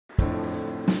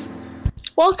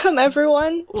Welcome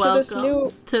everyone to this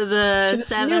new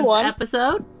seventh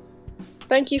episode.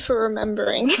 Thank you for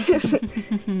remembering.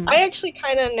 I actually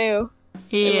kind of knew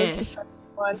it was the seventh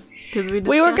one.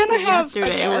 We were gonna have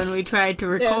yesterday when we tried to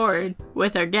record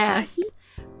with our guest.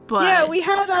 But yeah, we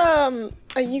had a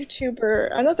YouTuber,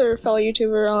 another fellow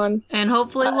YouTuber on, and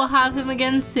hopefully we'll have him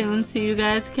again soon, so you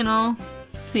guys can all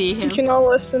see him. You can all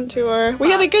listen to her. We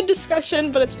had a good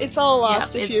discussion, but it's all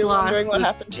lost if you're wondering what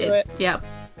happened to it. Yep.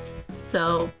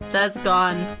 So that's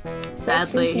gone,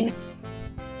 sadly.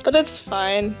 But it's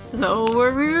fine. So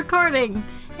we're re-recording,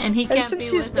 and he can't be with us. And since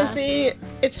he's busy,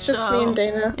 it's just me and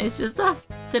Dana. It's just us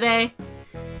today.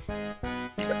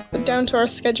 Down to our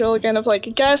schedule again of like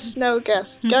guest, no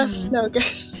guest, guest, no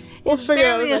guest. We'll figure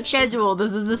out eventually. It's barely a schedule.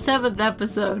 This is the 7th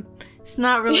episode. It's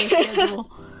not really a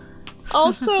schedule.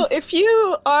 Also, if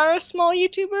you are a small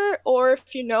YouTuber, or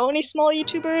if you know any small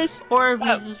YouTubers, or if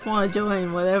you just want to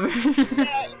join, whatever.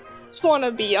 Yeah, just want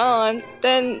to be on,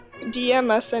 then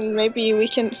DM us and maybe we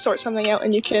can sort something out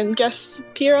and you can guest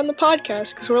appear on the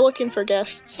podcast, because we're looking for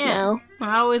guests now. We're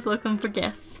always looking for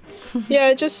guests.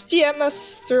 Yeah, just DM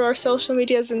us through our social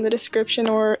medias in the description,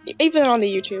 or even on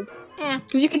the YouTube. Yeah.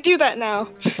 Because you can do that now.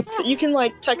 Yeah. You can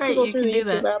like text people through the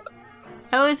YouTube app.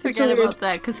 I always forget about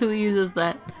that, because who uses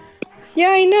that? Yeah,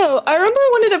 I know. I remember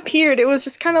when it appeared, it was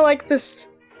just kind of like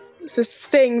this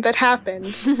thing that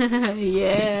happened.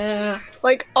 Yeah.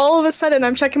 Like, all of a sudden,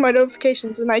 I'm checking my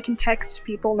notifications and I can text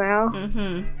people now.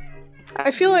 Mm-hmm.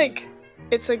 I feel like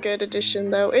it's a good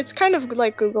addition, though. It's kind of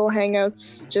like Google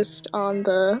Hangouts, just on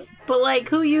the... But, like,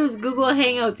 who used Google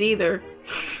Hangouts either?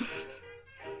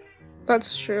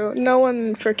 That's true. No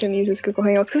one frickin' uses Google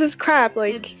Hangouts, because it's crap,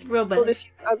 like... It's real bad. We'll just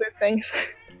use other things.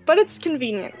 But it's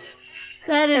convenient.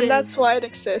 And that's why it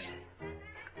exists.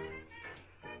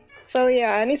 So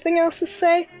yeah, anything else to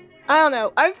say? I don't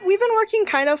know. We've been working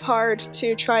kind of hard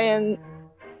to try and,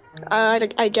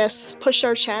 I guess, push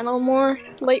our channel more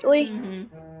lately.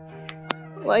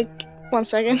 Mm-hmm. Like, one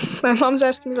second. My mom's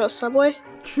asking me about Subway.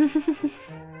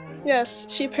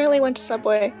 Yes, she apparently went to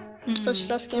Subway, so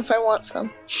she's asking if I want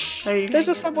some. There's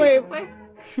a Subway.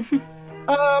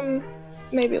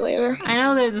 Maybe later. I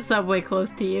know there's a Subway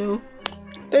close to you.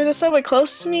 There's a Subway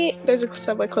close to me. There's a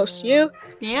Subway close to you.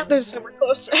 Yep. There's a Subway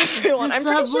close to everyone. There's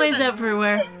Subways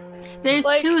everywhere. There's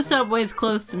like, 2 Subways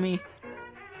close to me.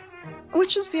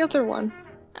 Which is the other one?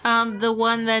 The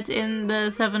one that's in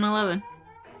the 7-Eleven.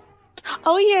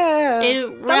 Oh yeah.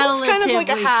 That one's kind of like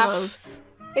a half. Close.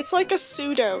 It's like a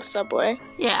pseudo Subway.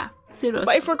 Yeah, pseudo.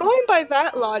 But if we're going by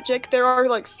that logic, there are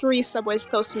like 3 Subways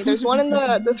close to me. There's one in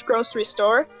the grocery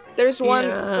store. There's one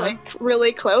like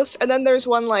really close, and then there's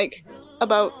one like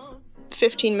about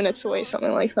 15 minutes away,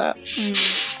 something like that.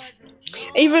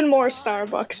 Even more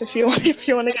Starbucks if you want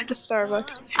to get to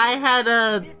Starbucks. I had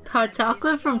a hot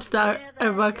chocolate from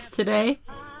Starbucks today.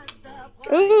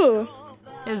 Ooh.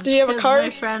 Did you have a card? My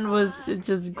friend was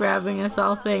just grabbing us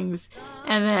all things,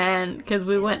 and then because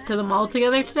we went to the mall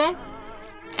together today,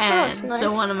 and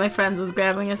so one of my friends was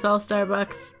grabbing us all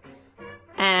Starbucks,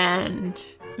 and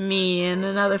me and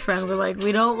another friend were like,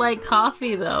 we don't like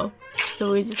coffee though,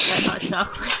 so we just got hot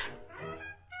chocolate.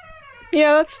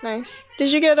 Yeah, that's nice.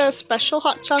 Did you get a special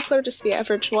hot chocolate or just the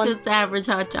average one? Just the average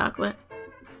hot chocolate.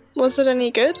 Was it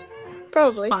any good?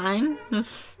 Probably. Fine. And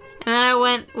then I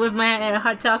went with my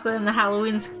hot chocolate in the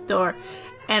Halloween store,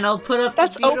 and I'll put up a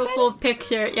beautiful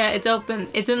picture. Yeah, it's open.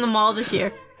 It's in the mall this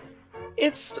year.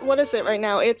 What is it right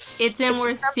now? It's in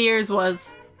where Sears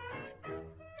was.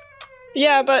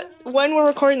 Yeah, but when we're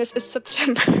recording this, it's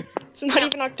September. It's not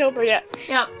even October yet.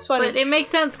 Yeah, it's funny. But it makes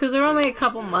sense because they're only a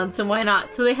couple months, and why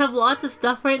not? So they have lots of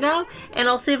stuff right now, and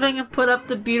I'll see if I can put up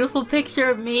the beautiful picture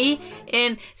of me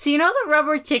in... So you know the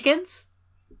rubber chickens?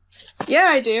 Yeah,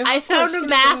 I do. I found a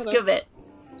mask of it.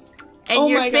 And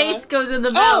your face goes in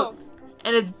the mouth.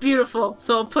 And it's beautiful,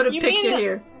 so I'll put a picture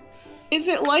here. Is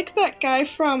it like that guy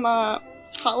from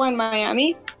Hotline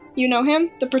Miami? You know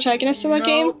him? The protagonist of that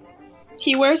game?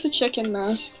 He wears a chicken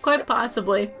mask. Quite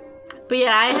possibly. But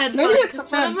yeah, I had Maybe fun. It's a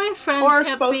One of my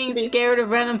friends kept being scared of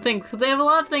random things, because they have a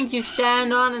lot of things you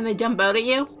stand on and they jump out at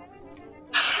you.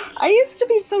 I used to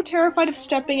be so terrified of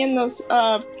stepping in those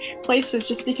places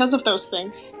just because of those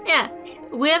things. Yeah.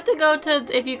 We have to go to,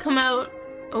 if you come out,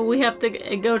 we have to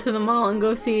go to the mall and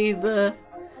go see the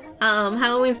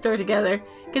Halloween store together.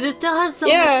 Because it still has so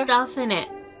much stuff in it.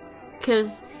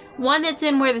 Because, one, it's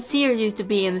in where the Sears used to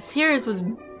be, and the Sears was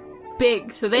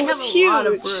big, so they have a lot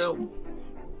of room.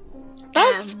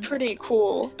 That's pretty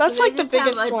cool. That's like the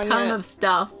biggest one yet. They have a ton of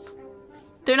stuff.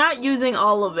 They're not using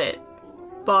all of it,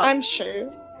 but... I'm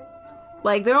sure.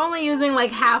 Like, they're only using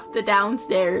like half the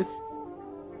downstairs.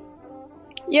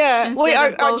 Yeah. Wait,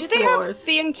 do they floors. have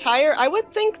the entire? I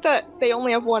would think that they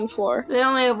only have one floor. They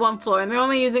only have one floor, and they're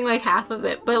only using like half of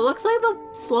it. But it looks like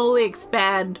they'll slowly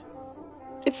expand.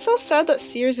 It's so sad that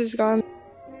Sears is gone.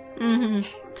 Mm-hmm.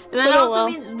 And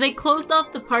then they closed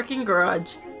off the parking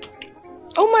garage.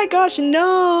 Oh my gosh,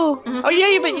 no! Mm-hmm. Oh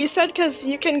yeah, but you said because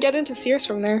you can get into Sears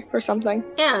from there or something.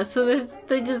 Yeah, so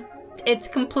it's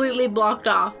completely blocked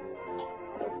off.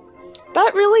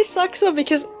 That really sucks though,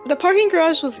 because the parking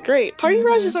garage was great. Parking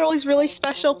garages are always really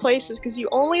special places because you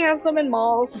only have them in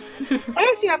malls. I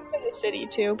guess you have them in the city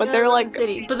too, but they're like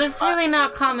city. But they're really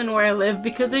not common where I live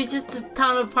because there's just a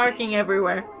ton of parking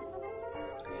everywhere.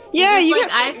 Yeah,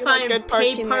 I find good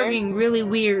paid parking really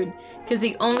weird because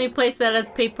the only place that has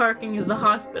paid parking is the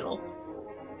hospital.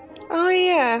 Oh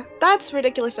yeah, that's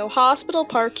ridiculous. So hospital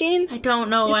parking? I don't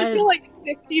know. You should pay like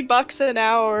 $50 an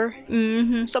hour,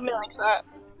 something like that.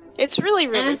 It's really,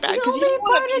 really bad because you don't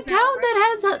part of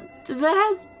town that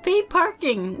has paid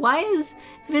parking. Why is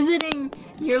visiting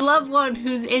your loved one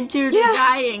who's injured or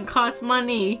dying cost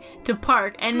money to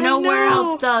park and nowhere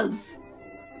else does?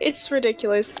 It's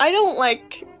ridiculous. I don't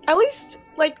like. At least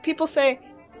like people say.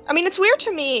 I mean, it's weird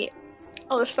to me.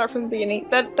 I'll just start from the beginning.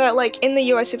 That like in the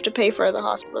US you have to pay for the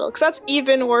hospital because that's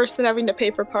even worse than having to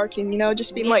pay for parking. You know,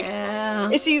 just being like,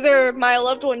 it's either my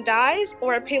loved one dies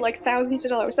or I pay like thousands of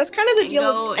dollars. That's kind of the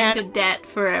deal with into debt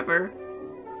forever.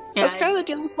 Yeah, that's kind of the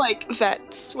deal with like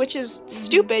vets, which is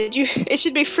stupid. It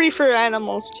should be free for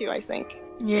animals too, I think.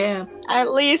 Yeah.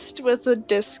 At least with a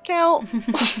discount,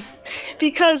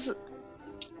 because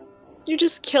you're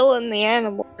just killing the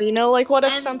animal, you know? Like, what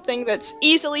if something that's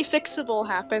easily fixable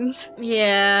happens?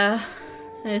 Yeah.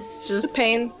 It's just a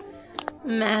pain.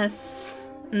 Mess.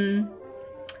 And,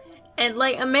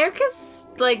 like, America's,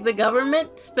 like, the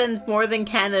government spends more than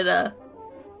Canada,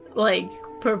 like,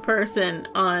 per person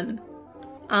on,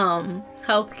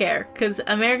 healthcare. Because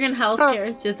American healthcare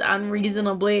is just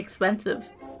unreasonably expensive.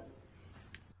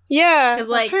 Yeah, because,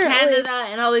 like, Canada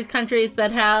and all these countries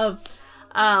that have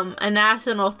a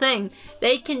national thing,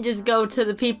 they can just go to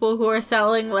the people who are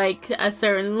selling like a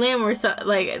certain limb or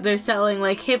like they're selling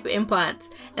like hip implants,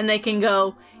 and they can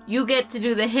go, you get to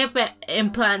do the hip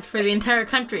implants for the entire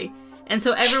country, and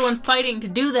so everyone's fighting to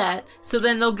do that, so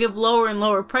then they'll give lower and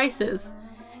lower prices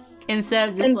instead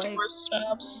of just like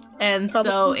jobs. And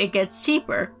probably. So it gets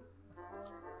cheaper.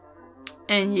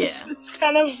 And it's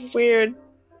kind of weird.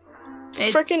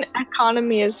 Freaking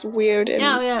economy is weird. And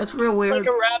yeah, it's real weird. Like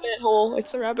a rabbit hole.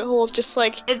 It's a rabbit hole of just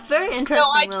like... It's very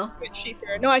interesting, though. Do it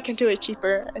cheaper. No, I can do it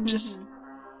cheaper. And just...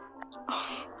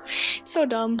 Oh, it's so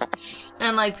dumb.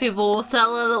 And, like, people will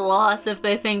sell at a loss if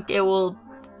they think it will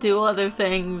do other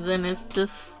things, and it's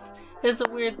just... It's a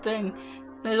weird thing.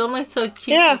 There's only so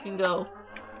cheap you can go.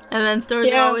 And then stores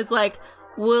are always like,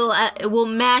 we'll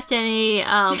match any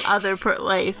other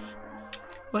place.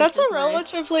 That's a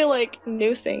relatively, like,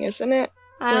 new thing, isn't it?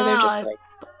 Where they're just like,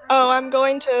 oh, I'm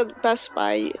going to Best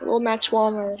Buy. We'll match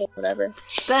Walmart or whatever.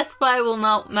 Best Buy will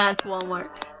not match Walmart.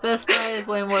 Best Buy is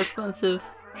way more expensive.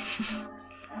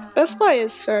 Best Buy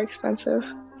is very expensive.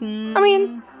 I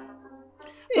mean...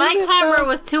 My timer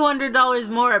was $200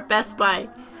 more at Best Buy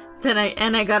than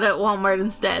I got it at Walmart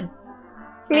instead.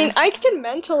 I mean, I can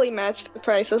mentally match the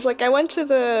prices. Like, I went to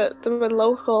the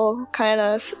local kind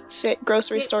of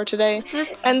grocery store today,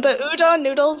 and the udon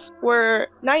noodles were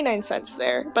 99 cents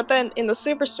there. But then in the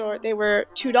superstore, they were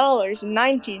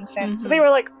 $2.19. So they were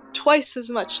like twice as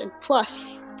much and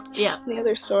plus. Yeah. In the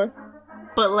other store.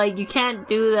 But like, you can't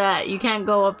do that. You can't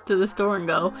go up to the store and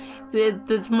go,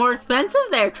 it's more expensive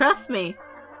there. Trust me.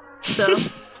 So.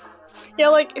 Yeah,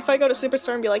 like if I go to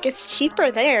superstore and be like, it's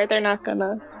cheaper there, they're not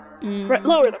gonna.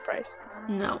 Lower the price.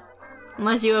 No.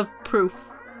 Unless you have proof.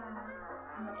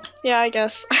 Yeah, I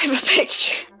guess. I have a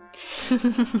picture.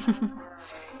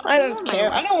 I don't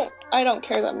care. I don't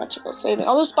care that much about saving.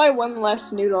 I'll just buy one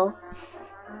less noodle.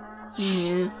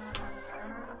 Yeah.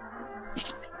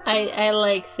 I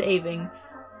like savings.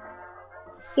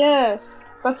 Yes.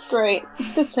 That's great.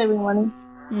 It's good saving money.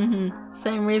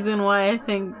 Same reason why I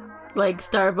think like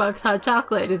Starbucks hot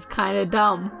chocolate is kind of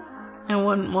dumb. I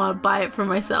wouldn't want to buy it for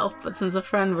myself, but since a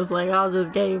friend was like, I'll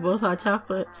just get you both hot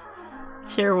chocolate.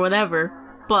 Sure, whatever.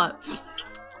 But,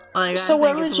 like, so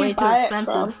I think it's way too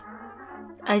expensive.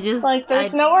 I just... Like,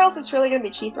 there's nowhere else that's really going to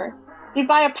be cheaper. You'd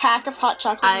buy a pack of hot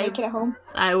chocolate and make it at home?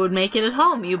 I would make it at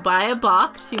home. You buy a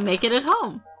box, you make it at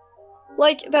home.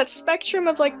 Like, that spectrum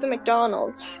of, like, the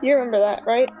McDonald's. You remember that,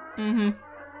 right?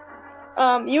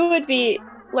 You would be,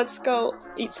 let's go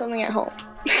eat something at home.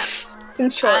 In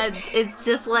short. It's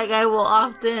just like I will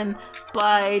often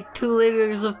buy 2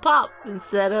 liters of pop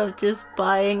instead of just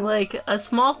buying like a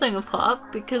small thing of pop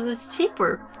because it's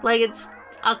cheaper. Like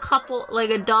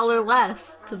a dollar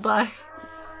less to buy.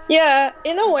 Yeah,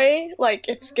 in a way, like,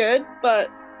 it's good, but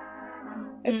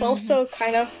it's also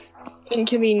kind of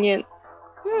inconvenient.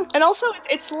 And also,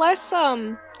 it's less,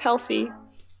 healthy.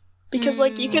 Because,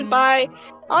 like, you could buy...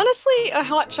 Honestly, a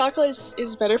hot chocolate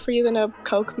is better for you than a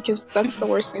Coke, because that's the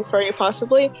worst thing for you,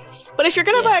 possibly. But if you're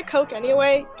gonna buy a Coke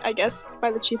anyway, I guess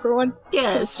buy the cheaper one.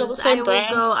 Yeah, it's still the same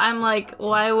brand. I'm like,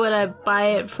 why would I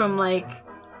buy it from, like,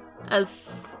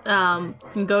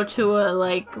 go to a,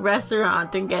 like,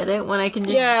 restaurant and get it when I can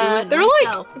just do it they're,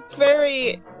 myself? Like,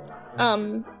 very,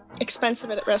 expensive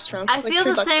at restaurants. I feel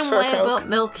the same way about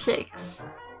milkshakes.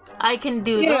 I can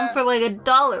do them for like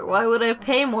 $1. Why would I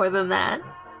pay more than that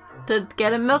to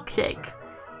get a milkshake?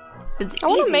 It's I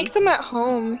want to make them at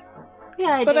home.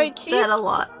 Yeah, I do that a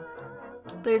lot.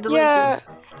 They're delicious. Yeah.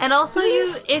 And also,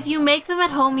 if you make them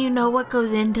at home, you know what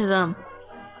goes into them.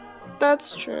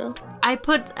 That's true. I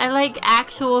like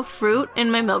actual fruit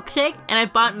in my milkshake, and I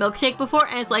bought milkshake before,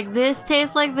 and it's like, this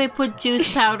tastes like they put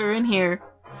juice powder in here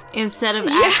instead of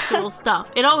actual stuff.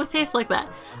 It always tastes like that.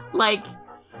 Like,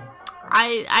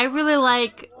 I really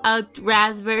like a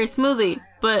raspberry smoothie,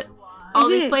 but all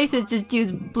these places just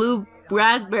use blue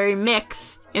raspberry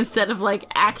mix instead of, like,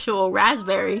 actual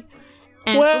raspberry.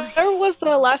 And where was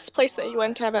the last place that you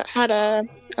went to have had a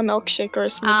milkshake or a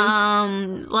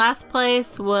smoothie? Last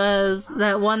place was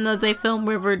that one that they filmed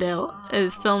Riverdale.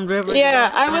 Yeah,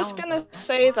 I was gonna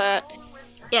say that.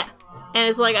 Yeah, and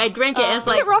it's like I drink it. And it's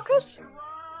like Rocco's.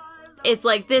 It's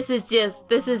like this is just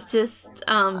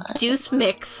juice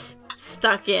mix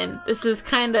stuck in. This is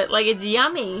kind of like, it's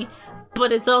yummy,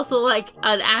 but it's also like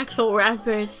an actual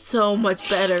raspberry is so much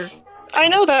better. I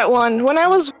know that one. When I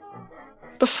was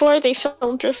before they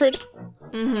filmed Riverdale,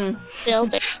 we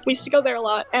used to go there a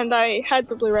lot, and I had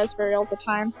the blue raspberry all the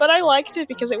time. But I liked it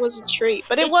because it was a treat.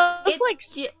 But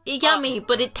it's yummy,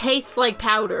 but it tastes like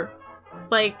powder.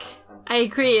 Like, I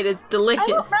agree, it is delicious. I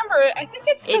don't remember it. I think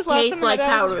it's because last time like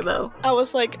powder, though. I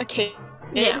was like a kid.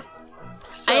 Yeah.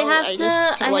 So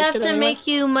I have to make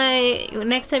you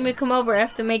next time you come over, I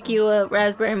have to make you a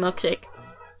raspberry milkshake.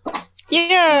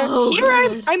 Yeah,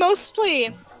 I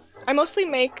mostly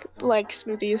make, like,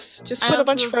 smoothies. Just put a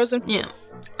bunch of frozen... Yeah.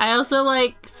 I also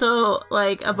like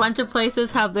a bunch of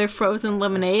places have their frozen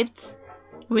lemonades,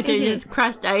 which are just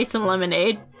crushed ice and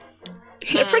lemonade.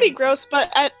 They're pretty gross,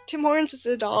 but at Tim Hortons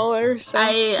it's $1, so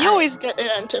you always get it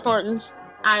at Tim Hortons.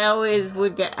 I always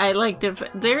would get... I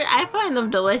find them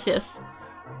delicious.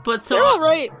 But they're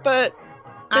alright, but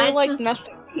they're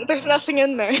nothing. There's nothing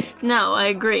in there. No, I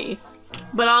agree.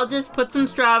 But I'll just put some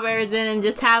strawberries in and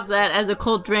just have that as a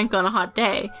cold drink on a hot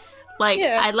day. Like,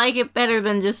 I like it better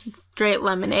than just straight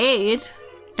lemonade.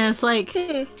 And it's like,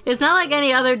 it's not like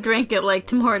any other drink at, like,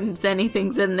 Tim Hortons.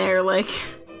 Anything's in there, like...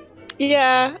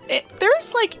 Yeah,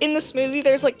 there's, like, in the smoothie,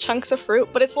 there's, like, chunks of fruit,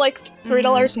 but it's, like,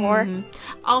 $3 more.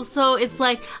 Also, it's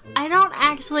like, I don't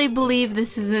actually believe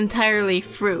this is entirely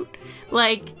fruit.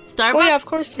 Like, Starbucks, of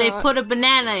course they put a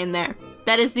banana in there.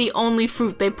 That is the only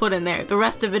fruit they put in there. The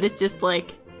rest of it is just,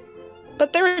 like...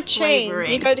 But they're a chain.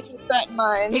 You gotta keep that in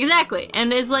mind. Exactly.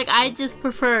 And it's like, I just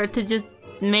prefer to just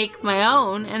make my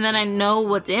own, and then I know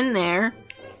what's in there,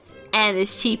 and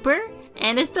it's cheaper,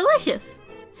 and it's delicious.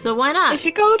 So why not? If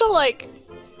you go to, like...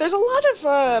 There's a lot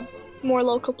of, more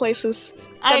local places.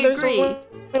 I agree. There's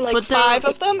only, like, 5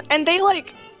 of them, and they,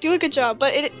 like, do a good job.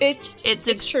 But it's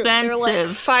expensive. True. They're, like,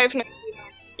 $5.99 to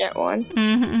get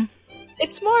one.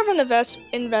 It's more of an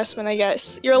investment, I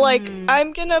guess. You're like,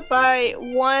 I'm gonna buy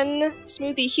one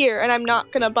smoothie here, and I'm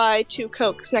not gonna buy 2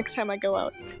 Cokes next time I go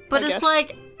out. But it's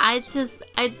like, I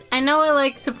know I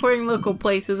like supporting local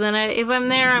places, and if I'm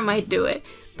there, I might do it.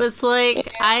 But it's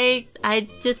like, I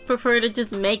just prefer to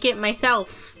just make it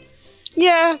myself.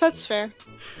 Yeah, that's fair.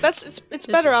 It's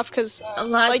better off, because,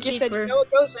 like you said, you know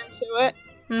what goes into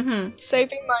it.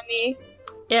 Saving money.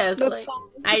 Yeah, it's that's like, all.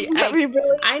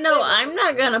 I know I'm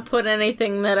not gonna put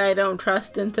anything that I don't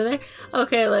trust into there.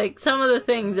 Okay, like, some of the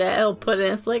things that I'll put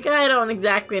in, it's like, I don't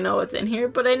exactly know what's in here,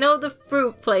 but I know the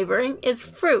fruit flavoring is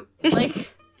fruit.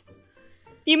 Like...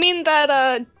 You mean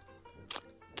that,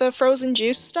 the frozen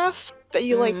juice stuff? That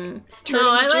you, like,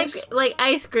 turn into juice? like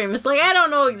ice cream. It's like, I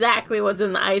don't know exactly what's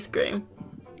in the ice cream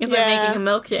if I'm making a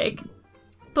milkshake.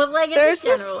 But, like, it's a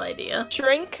general idea.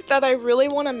 Drink that I really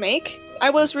want to make. I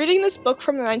was reading this book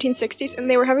from the 1960s, and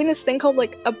they were having this thing called,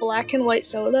 like, a black and white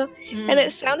soda, and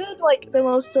it sounded like the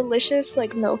most delicious,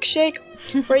 like, milkshake,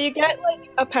 where you get, like,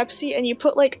 a Pepsi, and you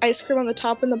put, like, ice cream on the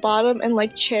top and the bottom, and,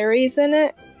 like, cherries in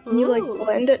it, and you, like,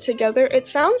 blend it together. It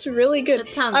sounds really good.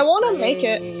 I want to make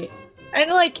it. And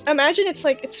like, imagine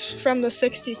it's from the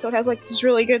 60s, so it has like this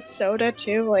really good soda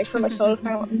too, like from a soda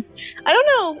fountain. I don't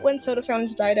know when soda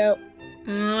fountains died out.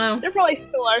 There probably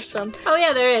still are some. Oh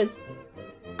yeah, there is.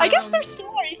 I guess there still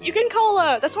are. You can call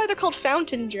that's why they're called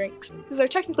fountain drinks, because they're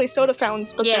technically soda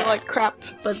fountains, but they're like crap.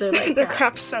 But they're like they're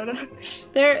crap soda.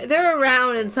 They're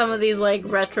around in some of these like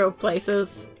retro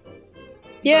places.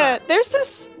 Yeah, there's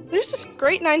this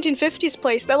great 1950s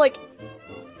place that like,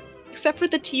 except for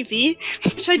the TV,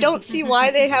 which I don't see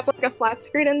why they have like a flat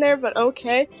screen in there, but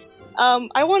okay.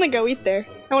 I want to go eat there.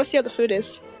 I want to see how the food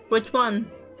is. Which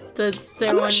one?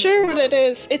 I'm not sure what it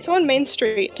is. It's on Main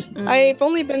Street. I've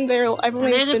only been there. I've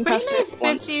only been past it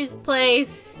once. There's a pretty nice 50s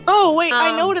place. Oh wait,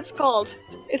 I know what it's called.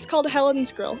 It's called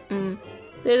Helen's Grill.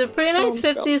 There's a pretty nice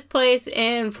 50s place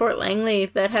in Fort Langley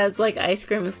that has like ice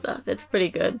cream and stuff. It's pretty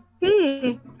good.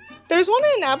 There's one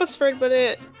in Abbotsford, but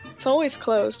it's always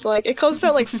closed. Like it closes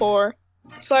at like 4,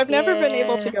 so I've never been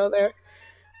able to go there.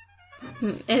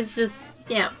 It's just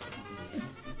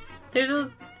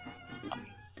There's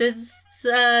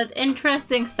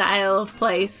interesting style of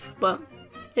place, but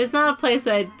it's not a place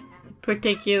I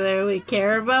particularly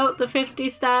care about, the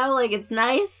 50s style. Like, it's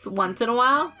nice once in a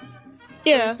while.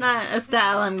 Yeah. It's not a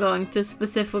style I'm going to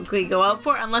specifically go out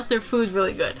for unless their food's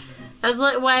really good. That's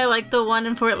like why I like the one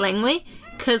in Fort Langley,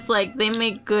 because, like, they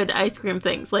make good ice cream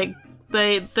things. Like,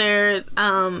 their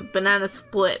banana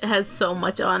split has so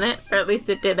much on it, or at least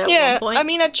it did at one point. I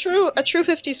mean, a true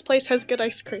 50s place has good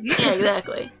ice cream. Yeah,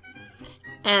 exactly.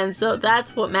 And so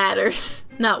that's what matters,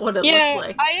 not what it looks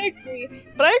like. Yeah, I agree.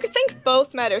 But I think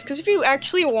both matters, because if you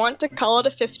actually want to call it a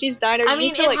 50s diner, you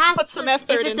need to like put some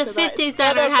effort into that. If it's a 50s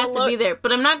diner, it has to be there.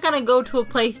 But I'm not going to go to a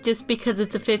place just because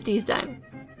it's a 50s diner.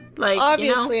 Like,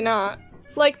 obviously not.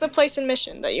 Like the place in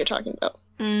Mission that you're talking about.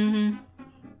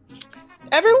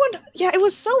 Everyone, it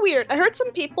was so weird. I heard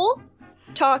some people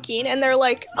talking, and they're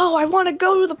like, oh, I want to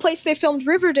go to the place they filmed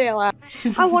Riverdale at.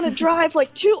 I want to drive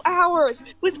like 2 hours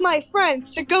with my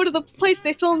friends to go to the place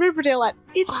they filmed Riverdale at.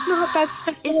 It's not that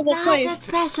special. It's not that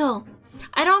special.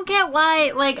 I don't get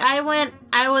why. Like, I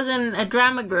was in a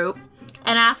drama group,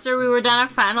 and after we were done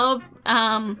our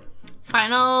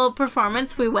final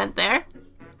performance, we went there.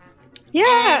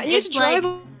 Yeah, you had to drive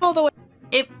all the way.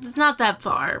 It's not that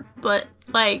far, but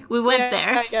like we went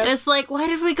there. I guess. And it's like, why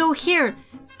did we go here?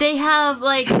 They have,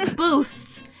 like,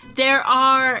 booths. There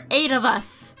are 8 of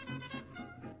us.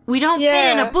 We don't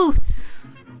fit in a booth.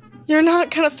 You're not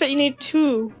gonna fit. You need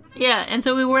 2. Yeah, and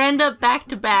so we were end up back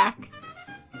to back.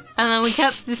 And then we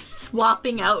kept just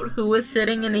swapping out who was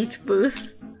sitting in each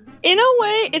booth. In a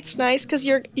way, it's nice, because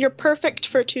you're perfect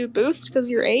for 2 booths, because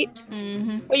you're 8.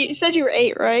 Well, you said you were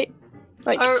 8, right?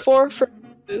 Like, 4 for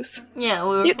booth. Yeah,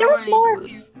 we were there was more of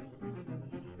you.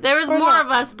 There was more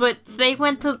of us, but they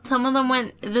went to, some of them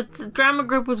went, the drama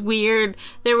group was weird.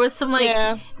 There was some,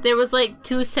 like, there was, like,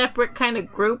 2 separate kind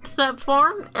of groups that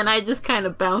formed, and I just kind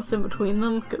of bounced in between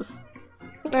them, because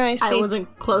I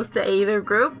wasn't close to either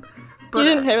group. But, you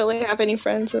didn't really have any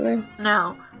friends in there.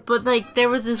 No, but, like, there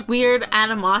was this weird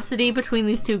animosity between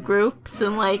these 2 groups,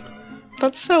 and, like,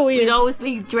 that's so weird. We'd always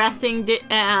be dressing,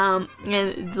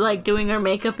 and, like, doing our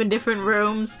makeup in different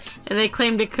rooms, and they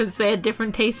claimed it because they had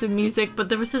different tastes of music, but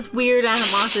there was this weird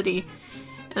animosity.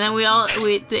 And then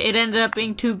it ended up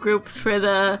being 2 groups for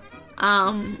the,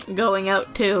 going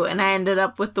out too, and I ended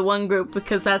up with the one group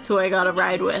because that's who I got a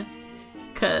ride with.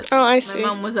 Because my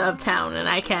mom was out of town, and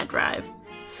I can't drive.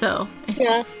 So,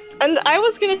 And I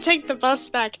was gonna take the bus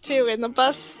back too, and the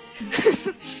bus,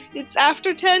 it's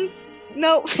after 10.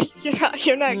 No, you're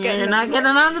not getting. You're not getting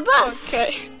on the bus.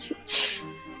 Okay.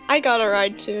 I got a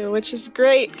ride too, which is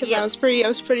great because I was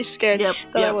pretty scared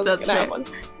that I wasn't gonna have one.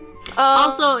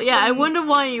 Also, I wouldn't have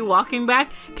wanted you walking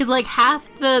back because like half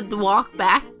the walk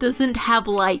back doesn't have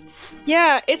lights.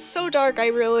 Yeah, it's so dark. I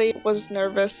really was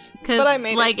nervous, but I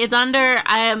made it. Like it's under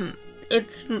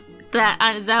it's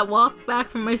that walk back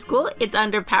from my school. It's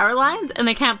under power lines, and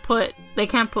they can't put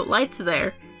lights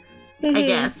there. I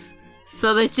guess.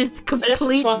 So there's just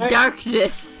complete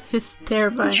darkness. It's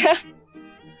terrifying. Yeah.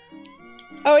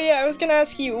 Oh yeah, I was gonna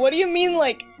ask you, what do you mean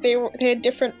like they had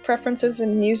different preferences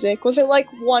in music? Was it like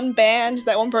one band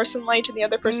that one person liked and the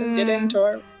other person didn't,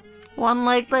 or one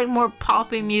liked like more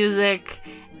poppy music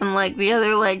and like the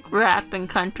other like rap and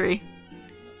country?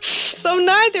 So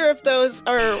neither of those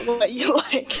are what you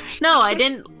like. No, I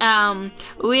didn't.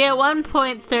 We at one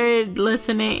point started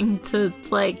listening to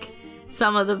like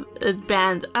some of the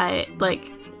bands I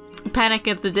like. Panic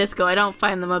at the Disco. I don't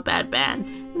find them a bad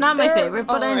band. Not my favorite,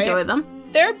 but I enjoy them.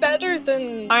 They're better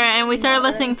than... Alright, and we started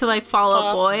listening to, like, Fall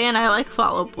Out Boy, and I like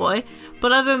Fall Out Boy.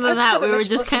 But other than that, we were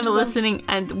just kind of listening,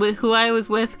 and with who I was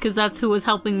with, because that's who was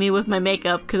helping me with my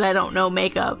makeup, because I don't know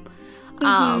makeup.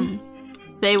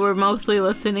 They were mostly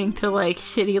listening to, like,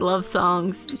 shitty love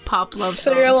songs, pop love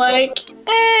songs. So you're like,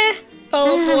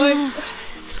 Fall Out Boy.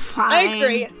 It's fine. I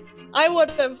agree. I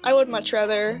would much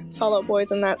rather Fall Out Boy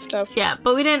than that stuff. Yeah,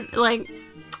 but we didn't, like...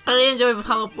 I really enjoyed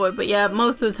Fall Out Boy, but yeah,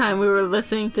 most of the time we were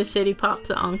listening to shitty pop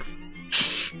songs.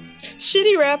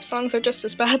 Shitty rap songs are just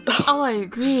as bad, though. Oh, I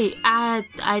agree. I'd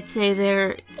say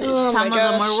some of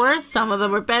them are worse, some of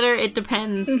them are better. It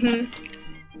depends.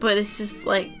 But it's just,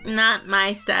 like, not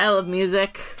my style of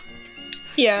music.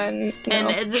 Yeah, no.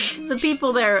 And the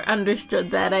people there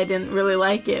understood that I didn't really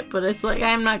like it, but it's like,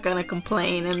 I'm not gonna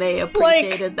complain, and they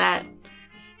appreciated that.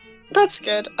 That's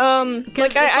good. Like,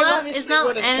 it's not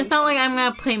like I'm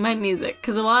gonna play my music,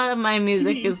 because a lot of my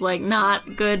music is, like,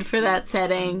 not good for that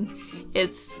setting.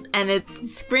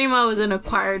 Screamo is an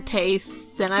acquired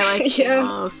taste, and I like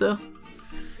Screamo, so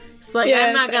it's like,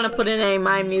 I'm not gonna put in any of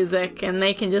my music, and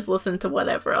they can just listen to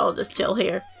whatever. I'll just chill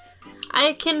here.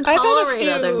 I can tolerate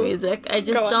other music. I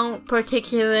just don't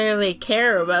particularly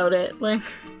care about it. Like,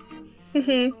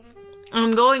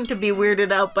 I'm going to be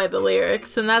weirded out by the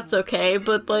lyrics, and that's okay,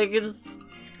 but, like,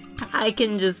 I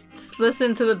can just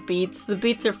listen to the beats. The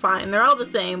beats are fine. They're all the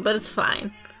same, but it's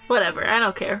fine. Whatever, I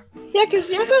don't care. Yeah,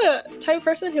 because you're the type of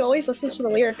person who always listens to the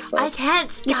lyrics. Like, I can't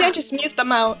stop. You can't just mute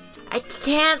them out. I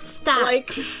can't stop.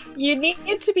 Like, you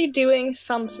need to be doing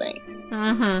something.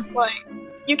 Like,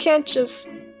 you can't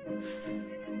just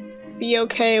be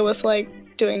okay with,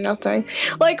 like, doing nothing.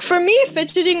 Like, for me,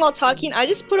 fidgeting while talking, I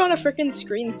just put on a freaking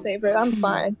screensaver. I'm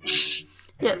fine.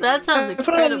 Yeah, that sounds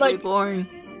incredibly boring.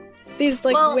 These,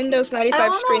 like, Windows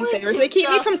 95 screensavers. They keep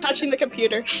me from touching the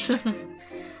computer.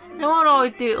 I won't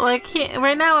always do, like,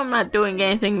 right now I'm not doing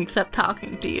anything except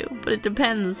talking to you, but it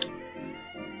depends,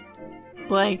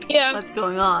 like, what's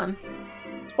going on.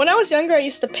 When I was younger, I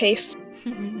used to pace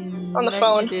on the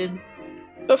phone. You did.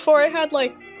 Before I had,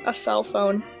 like, a cell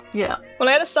phone. Yeah. When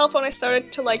I had a cell phone, I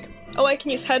started to, like, I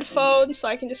can use headphones, so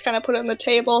I can just kind of put it on the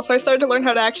table. So I started to learn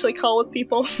how to actually call with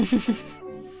people.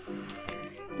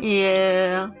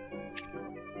 Yeah.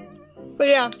 But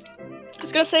yeah, I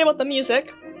was gonna say about the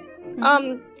music.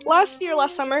 Last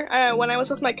summer, when I was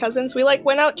with my cousins, we, like,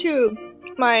 went out to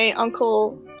my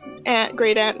uncle, aunt,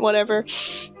 great aunt, whatever,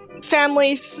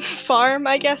 family's farm,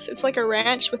 I guess. It's like a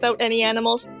ranch without any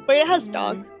animals. But it has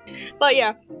dogs. But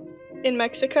yeah, in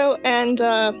Mexico, and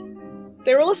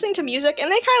they were listening to music,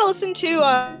 and they kind of listened to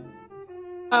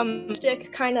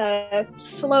kind of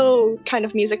slow kind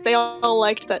of music. They all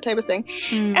liked that type of thing.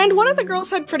 And one of the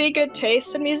girls had pretty good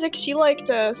taste in music. She liked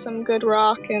some good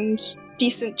rock and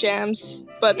decent jams,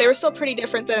 but they were still pretty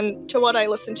different to what I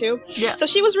listened to. Yeah. So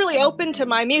she was really open to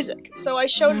my music. So I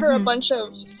showed her a bunch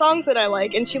of songs that I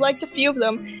like, and she liked a few of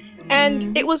them.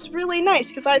 And it was really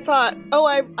nice, because I thought,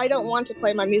 I don't want to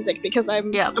play my music, because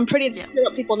I'm pretty insecure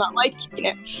about people not liking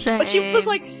it. Same. But she was,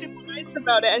 like, super nice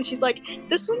about it, and she's like,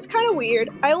 this one's kind of weird.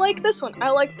 I like this one.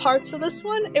 I like parts of this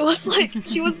one. It was like,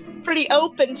 she was pretty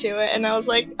open to it, and I was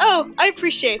like, oh, I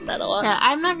appreciate that a lot. Yeah,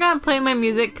 I'm not gonna play my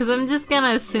music, because I'm just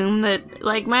gonna assume that,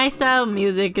 like, my style of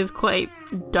music is quite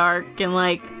dark, and,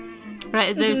 like,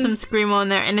 there's some screamo in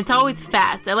there, and it's always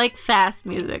fast. I like fast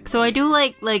music. So I do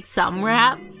like some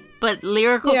rap, but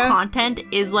lyrical content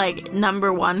is, like,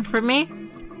 #1 for me.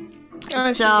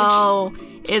 So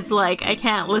it's like, I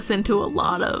can't listen to a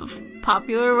lot of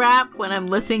popular rap when I'm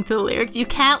listening to the lyrics. You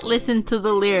can't listen to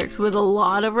the lyrics with a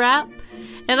lot of rap,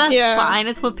 and that's fine.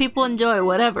 It's what people enjoy,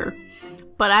 whatever.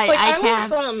 But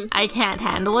I can't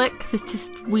handle it, because it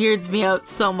just weirds me out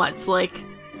so much. Like,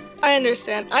 I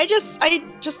understand. I just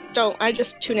don't. I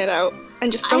just tune it out.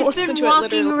 And just don't listen to it, literally.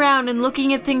 I've been walking around and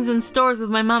looking at things in stores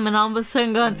with my mom, and all of a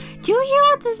sudden going, do you hear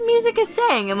what this music is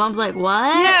saying? And Mom's like,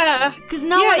 what? Yeah. Because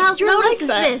no one else notices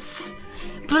this.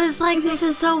 But it's like, this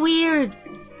is so weird.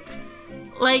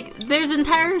 Like, there's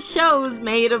entire shows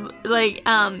made of, like,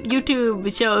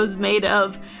 YouTube shows made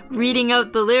of reading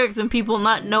out the lyrics and people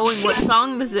not knowing what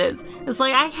song this is. It's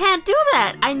like, I can't do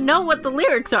that. I know what the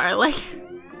lyrics are. Like,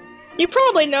 you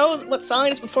probably know what song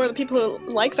it is before the people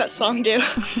who like that song do.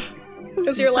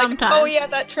 Because you're like, oh yeah,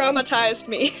 that traumatized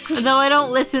me. Though I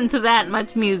don't listen to that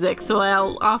much music, so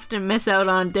I'll often miss out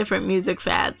on different music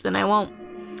fads, and I won't,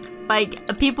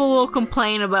 like, people will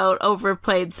complain about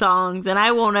overplayed songs, and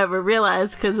I won't ever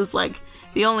realize, because it's like,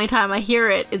 the only time I hear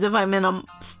it is if I'm in a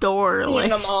store, like,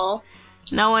 in a mall.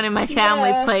 No one in my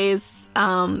family plays,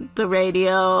 the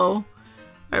radio,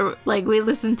 or, like, we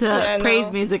listen to praise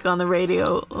music on the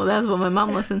radio. Well, that's what my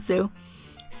mom listens to.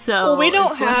 So, well, we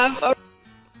don't have a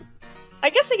I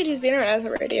guess I could use the internet as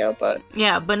a radio, but...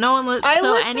 Yeah, but no one...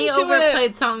 So any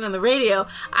overplayed song on the radio,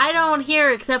 I don't hear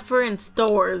except for in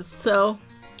stores. So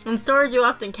in stores, you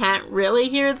often can't really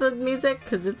hear the music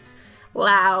because it's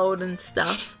loud and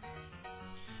stuff.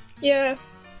 Yeah.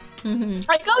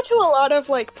 I go to a lot of,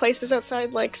 like, places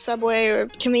outside, like, Subway or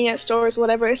convenience stores,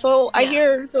 whatever, so I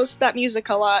hear that music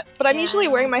a lot. But I'm usually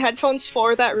wearing my headphones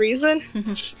for that reason.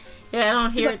 Yeah, I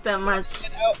don't hear it that much.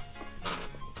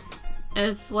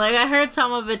 It's like I heard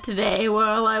some of it today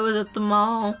while I was at the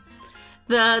mall.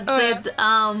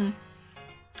 The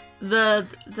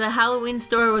Halloween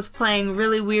store was playing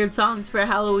really weird songs for a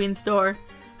Halloween store.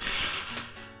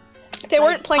 They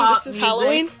weren't playing This Is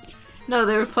Halloween? No,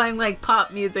 they were playing like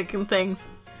pop music and things.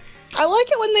 I like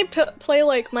it when they play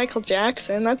like Michael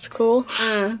Jackson. That's cool.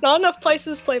 Not enough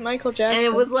places play Michael Jackson. And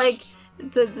it was like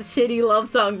the shitty love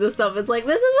songs and stuff. It's like,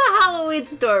 this is a Halloween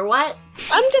store, what?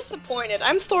 I'm disappointed.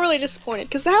 I'm thoroughly disappointed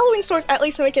because the Halloween stores at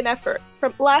least make an effort.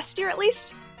 From last year at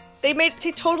least, they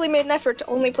totally made an effort to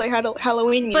only play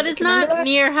Halloween music. But it's not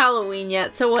near Halloween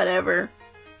yet, so whatever.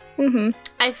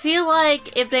 I feel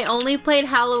like if they only played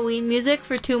Halloween music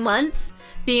for 2 months,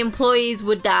 the employees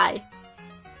would die.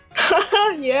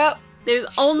 Yep.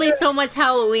 There's only so much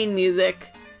Halloween music.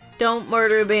 Don't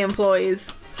murder the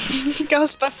employees.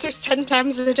 Ghostbusters 10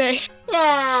 times a day.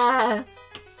 Yeah.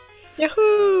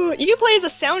 Yahoo! You can play the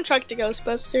soundtrack to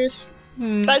Ghostbusters.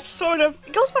 That's sort of...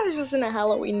 Ghostbusters isn't a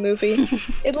Halloween movie.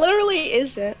 It literally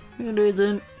isn't. It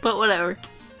isn't. But whatever.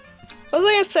 What was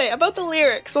I gonna say? About the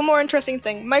lyrics, one more interesting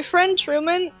thing. My friend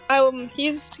Truman,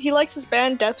 he likes his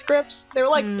band Death Grips. They were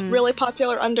like really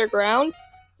popular underground.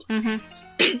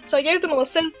 So I gave them a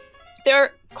listen.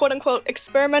 They're quote-unquote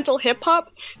experimental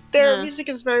hip-hop. Their music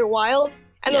is very wild.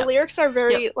 And the lyrics are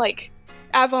very, like,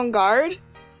 avant-garde.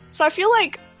 So I feel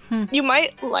like you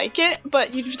might like it,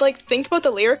 but you'd, like, think about the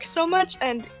lyrics so much,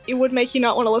 and it would make you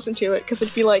not want to listen to it, because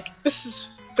it'd be like, this is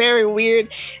very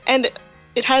weird. And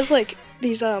it has, like,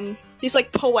 these,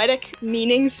 like, poetic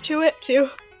meanings to it, too.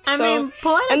 I mean,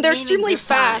 poetic and they're extremely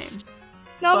fast. Fine,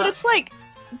 no, but it's, like,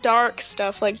 dark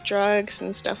stuff, like drugs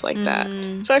and stuff like that.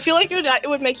 So I feel like it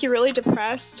would make you really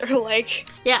depressed or, like,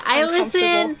 yeah, I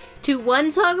listen to one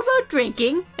song about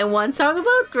drinking and one song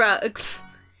about drugs,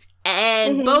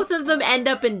 and both of them end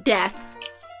up in death.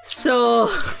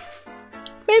 So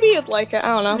maybe you'd like it. I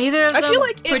don't know. Neither of them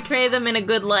portray them in a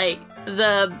good light.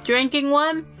 The drinking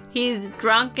one, he's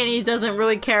drunk and he doesn't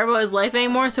really care about his life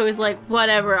anymore, so he's like,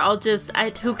 whatever,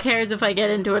 who cares if I get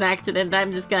into an accident,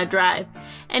 I'm just gonna drive.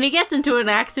 And he gets into an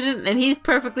accident and he's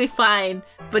perfectly fine,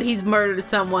 but he's murdered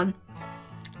someone.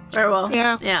 Or well,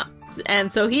 yeah.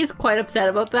 And so he's quite upset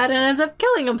about that and ends up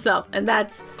killing himself. And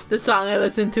that's the song I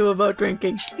listen to about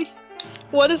drinking.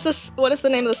 What is the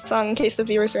name of the song in case the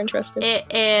viewers are interested? It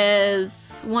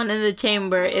is One in the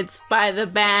Chamber. It's by the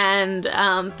band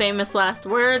Famous Last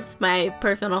Words, my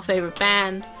personal favorite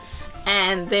band.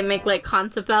 And they make like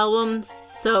concept albums,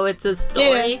 so it's a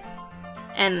story.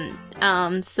 And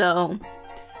so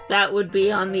that would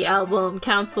be on the album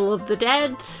Council of the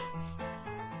Dead.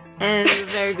 And it's a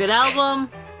very good album.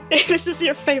 This is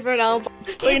your favorite album.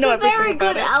 So you know everything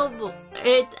about it. It's a very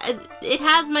good album. It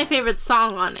has my favorite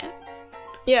song on it.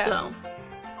 Yeah. So,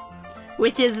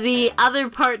 which is the other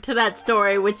part to that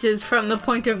story, which is from the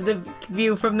point of the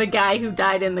view from the guy who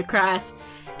died in the crash.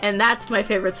 And that's my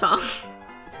favorite song.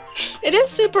 It is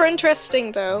super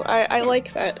interesting, though. I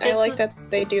like that. I like that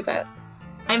they do that.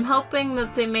 I'm hoping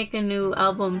that they make a new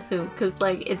album soon, because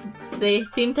like they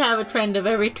seem to have a trend of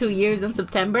every 2 years in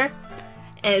September.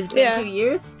 And it's been 2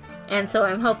 years. And so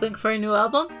I'm hoping for a new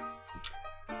album.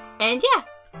 And yeah,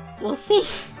 we'll see.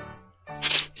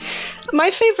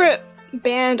 My favorite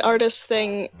band artist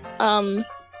thing,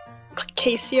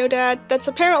 Casey O'Dad, that's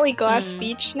apparently Glass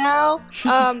Beach now.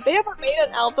 They haven't made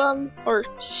an album, or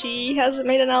she hasn't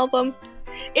made an album.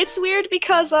 It's weird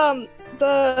because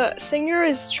the singer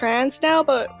is trans now,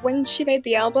 but when she made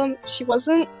the album, she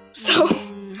wasn't. So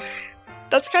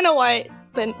that's kind of why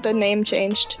the name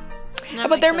changed.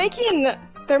 But they're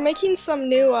making some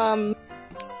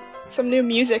new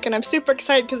music, and I'm super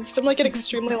excited because it's been like an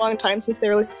extremely long time since they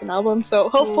released an album, so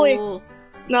hopefully an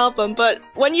album. But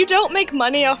when you don't make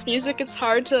money off music, it's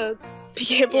hard to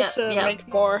be able to make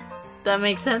more. That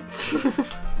makes sense.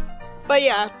 But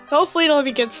yeah, hopefully it'll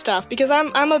be good stuff, because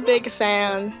I'm a big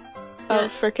fan of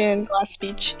frickin' Glass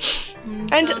Beach.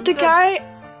 And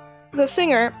the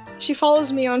singer, she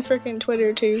follows me on frickin'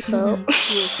 Twitter too, so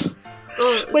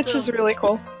which is really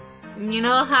cool. You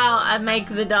know how I make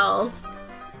the dolls?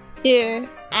 Yeah.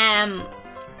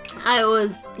 I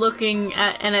was looking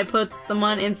at, and I put them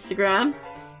on Instagram,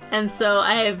 And so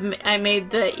I made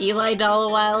the Eli doll a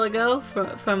while ago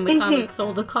from the comic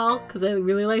Soul to Call, because I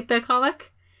really like that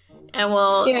comic. And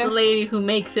the lady who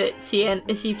makes it,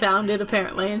 she found it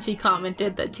apparently, and she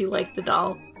commented that she liked the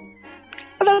doll.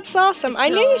 Oh, that's awesome. So, I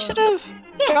knew you should have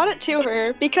got it to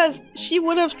her, because she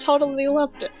would have totally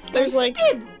loved it. There's like...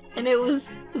 did. And it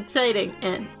was exciting,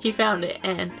 and she found it,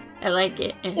 and I like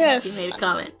it, and she made a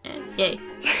comment, and yay.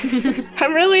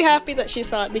 I'm really happy that she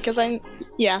saw it, because like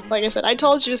I said, I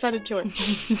told you to send it to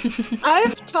her.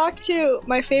 I've talked to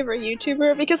my favorite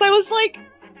YouTuber, because I was like,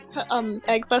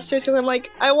 Eggbusters, because I'm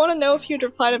like, I want to know if you'd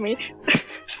reply to me.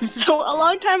 So a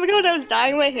long time ago when I was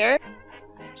dyeing my hair,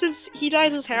 since he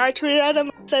dyes his hair, I tweeted at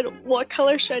him and said, what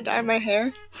color should I dye my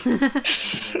hair? And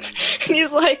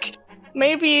he's like,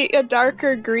 maybe a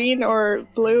darker green or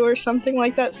blue or something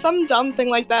like that. Some dumb thing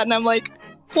like that. And I'm like,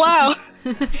 wow,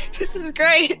 this is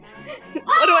great.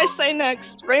 What do I say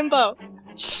next? Rainbow.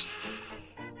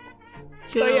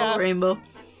 So yeah. Rainbow.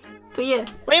 But yeah.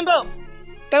 Rainbow.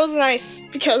 That was nice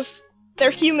because they're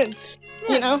humans,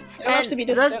 you know? They don't have to be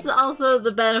distant. That's also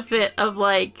the benefit of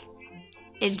like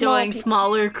enjoying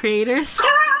smaller creators.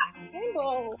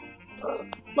 Rainbow.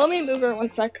 Let me move her 1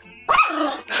 sec.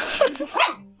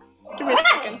 Give me a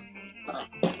second.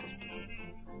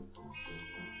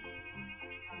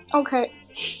 Okay.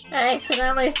 I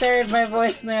accidentally started my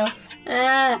voicemail.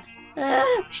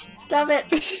 Stop it.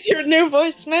 This is your new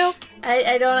voicemail?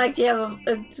 I don't actually have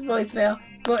a voicemail,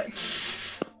 but...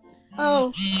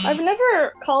 Oh, I've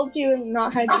never called you and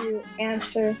not had you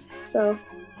answer, so...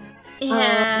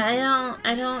 Yeah,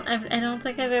 I don't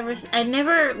think I've ever... I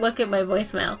never look at my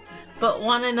voicemail, but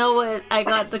want to know what I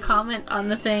got the comment on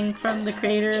the thing from the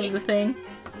creator of the thing?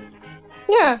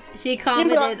 Yeah. She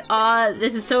commented, aw,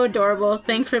 this is so adorable.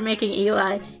 Thanks for making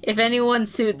Eli. If anyone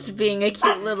suits being a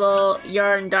cute little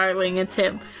yarn darling, it's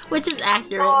him. Which is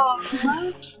accurate.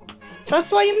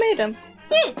 That's why you made him.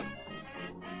 Yeah.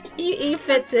 He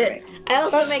fits it. I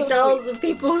also make dolls of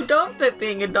people who don't fit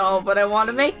being a doll, but I want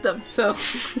to make them, so...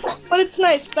 But it's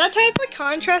nice. That type of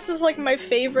contrast is, like, my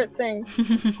favorite thing.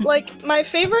 Like, my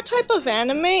favorite type of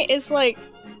anime is, like,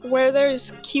 where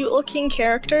there's cute-looking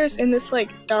characters in this,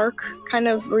 like, dark, kind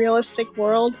of realistic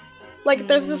world. Like,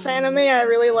 there's this anime I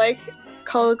really like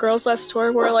called Girls Last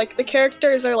Tour, where, like, the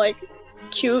characters are, like,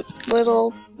 cute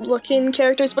little looking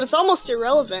characters, but it's almost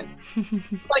irrelevant.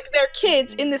 Like, they're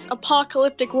kids in this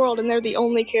apocalyptic world, and they're the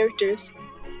only characters.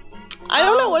 I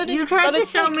don't know what it is. You tried to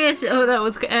show me a show that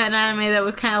was an anime that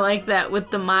was kind of like that, with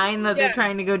the mine that they're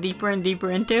trying to go deeper and deeper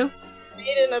into.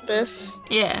 Made in Abyss.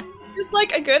 Yeah. Just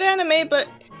like a good anime, but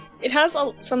it has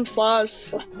some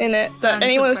flaws in it that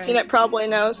anyone who's seen it probably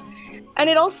knows. And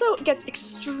it also gets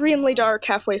extremely dark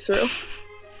halfway through.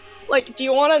 Like, do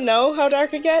you want to know how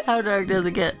dark it gets? How dark does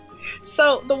it get?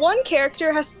 So, the one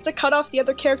character has to cut off the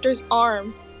other character's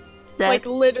arm. Like,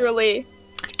 literally.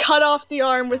 Cut off the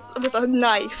arm with a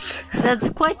knife. That's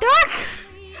quite dark!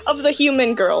 Of the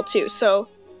human girl, too, so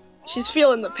she's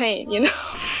feeling the pain, you know?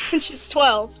 And she's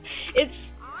 12.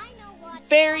 It's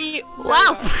very...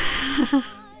 Wow!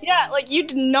 Yeah, like, you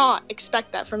did not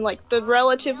expect that from, like, the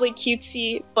relatively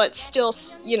cutesy, but still,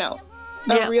 you know,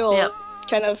 a real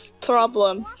kind of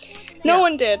problem. No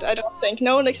one did, I don't think.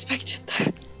 No one expected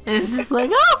that. And it's just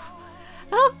like, oh,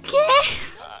 okay.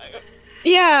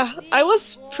 Yeah, I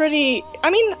was pretty... I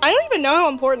mean, I don't even know how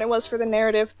important it was for the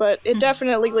narrative, but it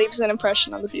definitely leaves an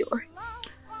impression on the viewer.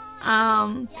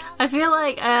 I feel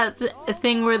like a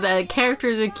thing where the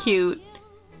characters are cute,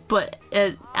 but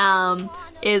it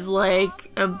is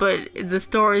like, but the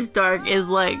story's dark, is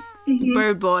like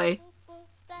Bird Boy.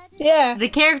 Yeah. The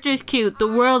character's cute, the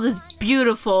world is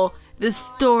beautiful, the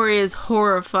story is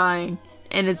horrifying.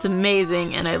 And it's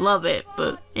amazing, and I love it,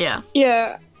 but yeah.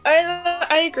 Yeah,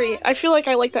 I agree. I feel like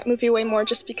I like that movie way more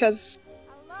just because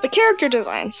the character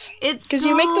designs. It's because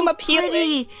you make them appealing.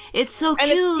 Pretty. It's so cute.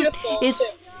 And it's beautiful.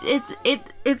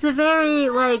 It's a very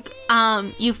like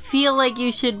you feel like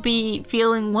you should be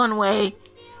feeling one way,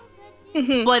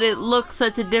 but it looks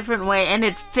such a different way, and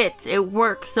it fits. It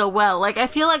works so well. Like I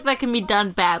feel like that can be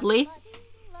done badly.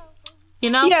 You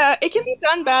know? Yeah, it can be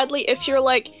done badly if you're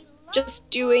like just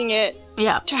doing it.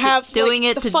 Yeah, to have doing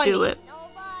like, it to funny. do it.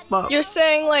 Well, you're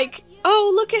saying like,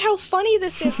 oh, look at how funny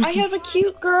this is. I have a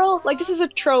cute girl. Like this is a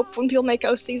trope when people make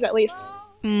OCs, at least.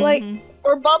 Like,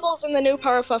 or Bubbles in the new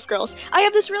Powerpuff Girls. I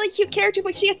have this really cute character,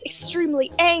 but she gets extremely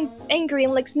angry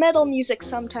and likes metal music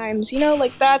sometimes. You know,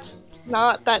 like that's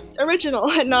not that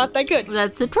original and not that good.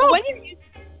 That's a trope.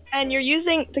 When you're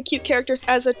using the cute characters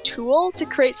as a tool to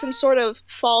create some sort of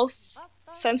false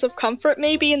sense of comfort,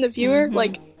 maybe in the viewer,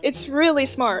 like it's really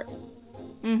smart.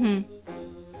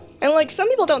 And, like, some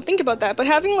people don't think about that, but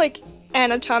having, like,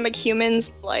 anatomic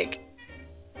humans, like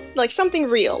something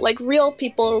real, like real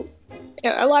people.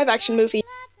 A live action movie,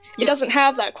 it doesn't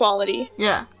have that quality.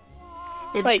 Yeah.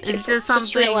 It's just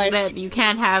something real life that you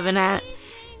can't have you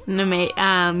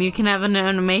can have an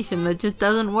animation that just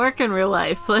doesn't work in real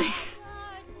life. Like,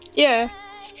 yeah,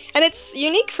 and it's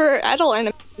unique for adult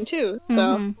animation too.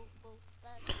 So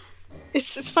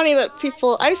it's funny that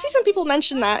I see some people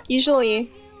mention that usually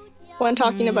when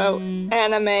talking about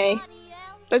anime.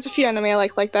 There's a few anime I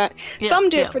like that. Yeah, some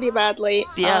do it pretty badly.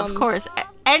 Yeah, of course.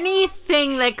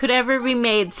 Anything that could ever be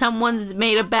made, someone's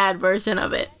made a bad version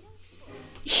of it.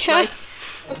 Yeah.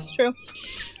 That's true.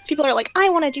 People are like, I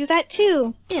want to do that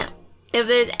too. Yeah. If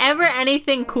there's ever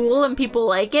anything cool and people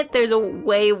like it, there's a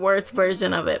way worse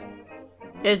version of it.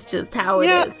 It's just how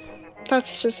it is.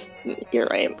 That's just, you're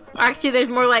right. Actually, there's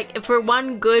more like, for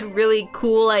one good, really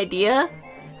cool idea,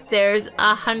 there's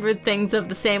 100 things of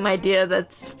the same idea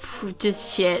that's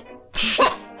just shit.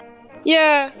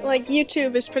 Yeah, like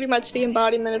YouTube is pretty much the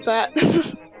embodiment of that.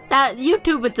 That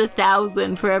YouTube, it's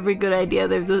 1,000 for every good idea.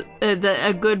 There's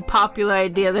a good popular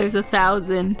idea. There's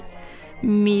 1,000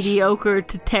 mediocre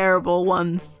to terrible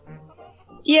ones.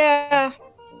 Yeah,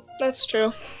 that's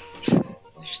true.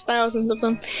 There's thousands of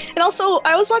them. And also,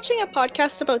 I was watching a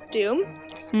podcast about Doom,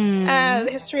 the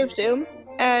history of Doom,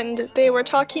 and they were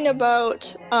talking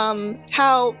about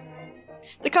how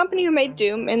the company who made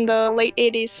Doom in the late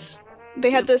 80s, they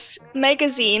had this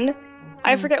magazine.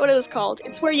 I forget what it was called.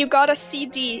 It's where you got a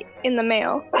CD in the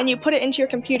mail, and you put it into your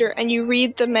computer, and you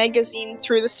read the magazine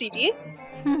through the CD.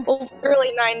 Well,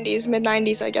 early 90s, mid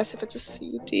 90s, I guess, if it's a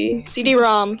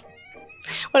CD-ROM,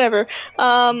 whatever.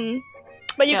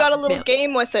 But you got a little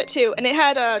game with it too, and it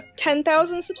had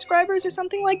 10,000 subscribers or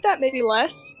something like that, maybe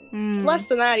less. Less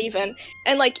than that even.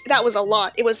 And like, that was a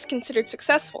lot. It was considered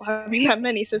successful having that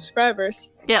many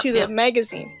subscribers to the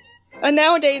magazine. And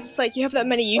nowadays, it's like, you have that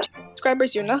many YouTube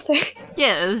subscribers, you're nothing.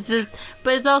 Yeah, it's just,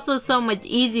 but it's also so much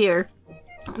easier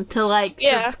to like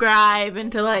subscribe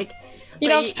and to like. You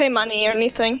don't have to pay money or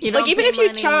anything. Like, even if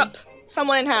you chop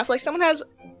someone in half, like someone has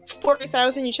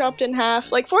 40,000, you chopped in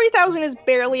half. Like, 40,000 is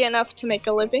barely enough to make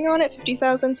a living on it.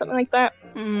 50,000, something like that.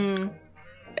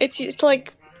 It's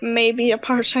like maybe a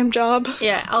part-time job.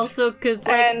 Yeah, also because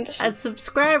like, a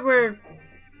subscriber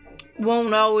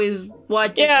won't always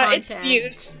watch your content. It's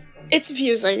views. It's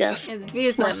views, I guess. It's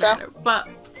views that matter, but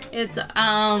it's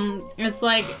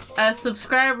like a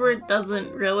subscriber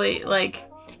doesn't really like.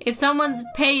 If someone's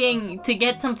paying to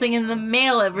get something in the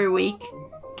mail every week,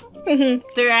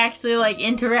 they're actually like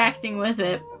interacting with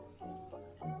it,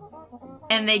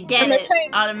 and they get it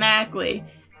automatically,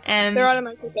 and they're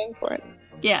automatically paying for it.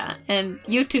 Yeah, and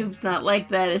YouTube's not like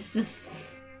that. It's just,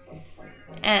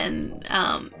 and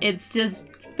it's just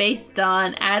based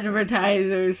on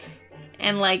advertisers.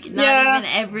 And, like, not even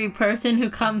every person who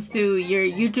comes through your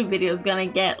YouTube video is gonna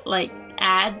get, like,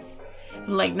 ads.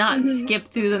 Like, not skip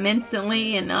through them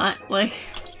instantly and not, like...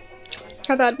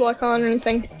 have ad block on or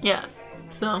anything. Yeah,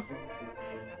 so...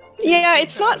 Yeah,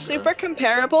 it's not super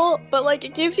comparable, but, like,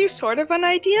 it gives you sort of an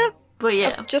idea. But,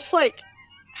 yeah. Just, like,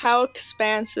 how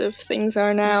expansive things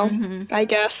are now, I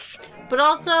guess. But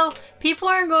also, people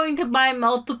aren't going to buy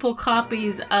multiple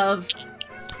copies of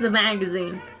the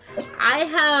magazine. I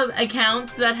have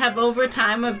accounts that have over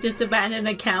time I've just abandoned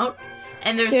an account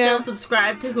and they're still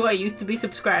subscribed to who I used to be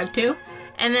subscribed to,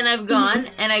 and then I've gone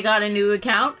and I got a new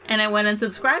account and I went and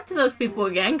subscribed to those people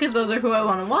again because those are who I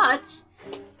want to watch,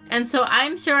 and so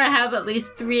I'm sure I have at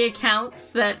least 3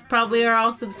 accounts that probably are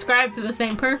all subscribed to the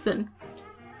same person,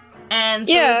 and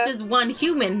so it's just one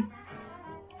human,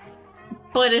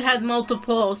 but it has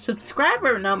multiple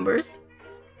subscriber numbers.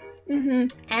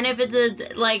 And if it's a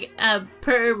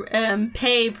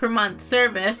pay per month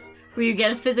service where you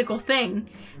get a physical thing,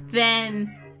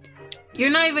 then you're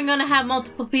not even gonna have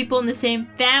multiple people in the same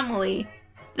family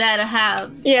that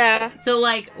have. Yeah. So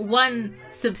like one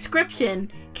subscription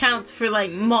counts for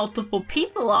like multiple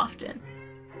people often,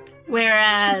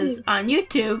 whereas on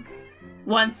YouTube,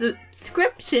 one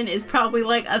subscription is probably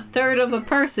like a third of a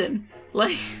person.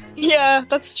 Like. Yeah,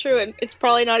 that's true. And it's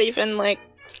probably not even like.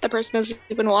 The person doesn't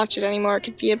even watch it anymore. It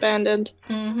could be abandoned.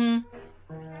 And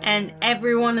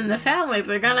everyone in the family,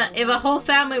 if a whole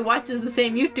family watches the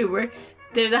same YouTuber,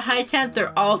 there's a high chance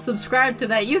they're all subscribed to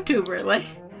that YouTuber. Like,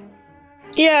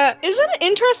 yeah, isn't it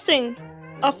interesting?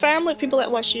 A family of people that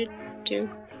watch YouTube.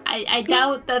 I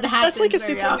doubt that happens like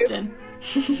very often.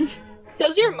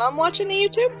 Does your mom watch any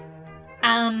YouTube?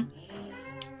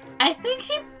 I think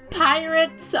she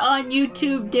pirates on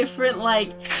YouTube different,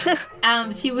 like,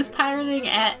 she was pirating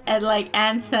at like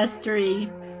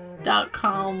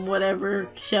Ancestry.com, whatever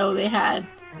show they had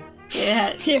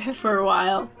for a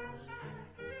while.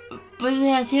 But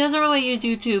yeah, she doesn't really use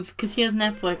YouTube because she has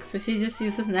Netflix, so she just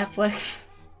uses Netflix.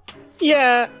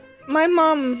 Yeah, my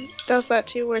mom does that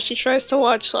too, where she tries to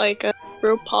watch like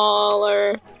RuPaul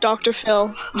or Dr.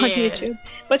 Phil on YouTube.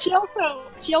 But she also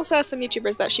has some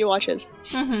YouTubers that she watches.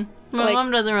 My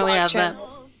mom doesn't really have that.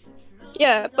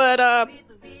 Yeah, but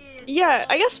yeah,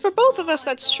 I guess for both of us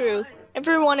that's true.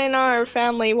 Everyone in our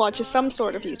family watches some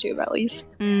sort of YouTube at least.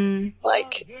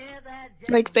 Like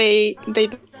they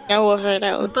know of it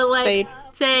out. But like,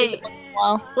 say,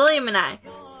 William and I,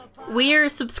 we're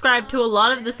subscribed to a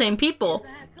lot of the same people.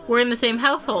 We're in the same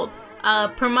household.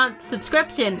 Per month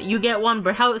subscription, you get one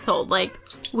per household. Like,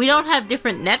 we don't have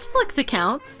different Netflix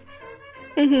accounts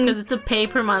because it's a pay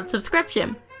per month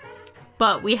subscription.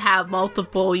 But we have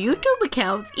multiple YouTube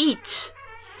accounts each.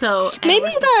 So maybe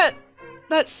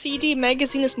that CD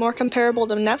magazine is more comparable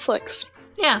to Netflix.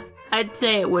 Yeah, I'd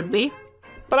say it would be.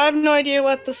 But I have no idea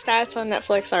what the stats on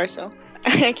Netflix are, so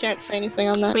I can't say anything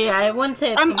on that. But yeah, I wouldn't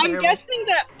say it's I'm guessing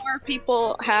that more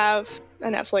people have a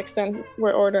Netflix than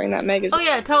were ordering that magazine. Oh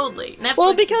yeah, totally.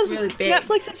 Netflix because is really big.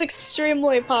 Netflix is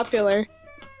extremely popular.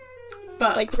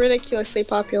 But like, ridiculously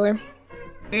popular.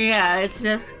 Yeah, it's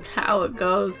just how it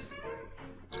goes.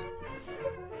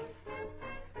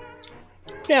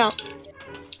 Yeah.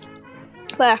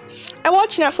 But I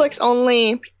watch Netflix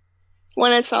only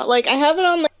when it's on, like, I have it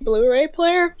on my Blu-ray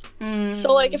player.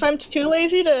 So, like, if I'm too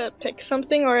lazy to pick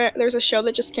something or there's a show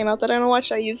that just came out that I don't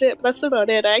watch, I use it. But that's about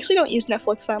it. I actually don't use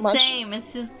Netflix that much. Same.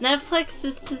 It's just, Netflix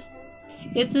is just,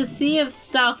 it's a sea of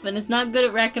stuff, and it's not good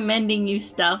at recommending you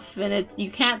stuff, and you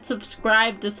can't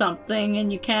subscribe to something,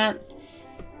 and you can't,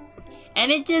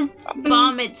 and it just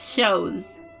vomits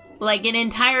shows. Like, an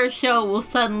entire show will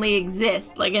suddenly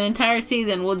exist. Like, an entire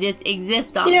season will just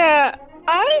exist on it.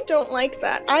 I don't like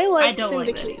that. I like syndication.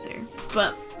 Like that either.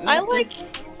 But I like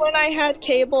when I had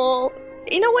cable.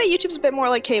 In a way, YouTube's a bit more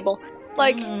like cable.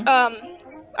 Like,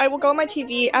 I will go on my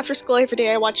TV after school every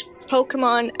day. I watch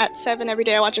Pokemon at 7 every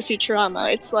day. I watch a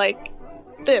Futurama. It's like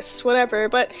this, whatever.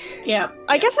 But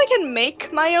I guess I can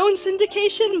make my own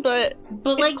syndication, but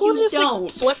it's like, cool to just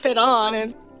like flip it on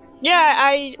and. Yeah,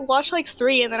 I watch like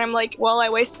 3 and then I'm like, well, I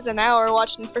wasted an hour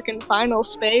watching freaking Final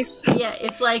Space. Yeah,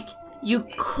 it's like, you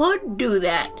could do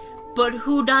that, but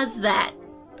who does that?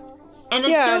 And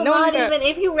it's still not even,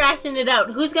 if you ration it out,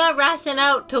 who's gonna ration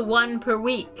out to 1 per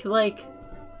week? Like,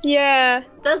 yeah.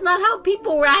 That's not how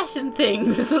people ration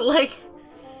things. Like,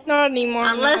 not anymore.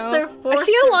 Unless they're forced. I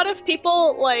see a lot of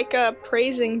people, like,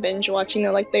 praising binge watching.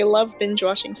 They're like, they love binge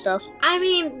watching stuff. I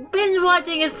mean, binge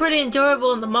watching is pretty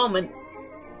enjoyable in the moment.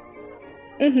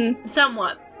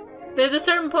 Somewhat. There's a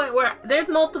certain point where there's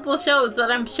multiple shows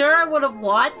that I'm sure I would have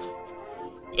watched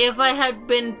if I had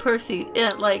been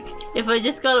like, if I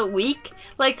just got a week.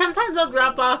 Like, sometimes I'll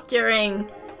drop off during,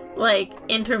 like,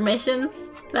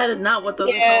 intermissions. That is not what those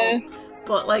are called.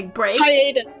 But, like, breaks.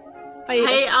 Hiatus.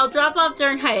 I'll drop off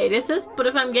during hiatuses, but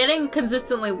if I'm getting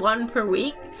consistently 1 per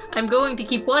week, I'm going to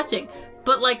keep watching.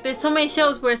 But, like, there's so many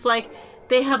shows where it's like,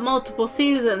 they have multiple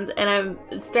seasons, and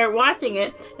I start watching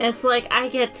it, and it's like, I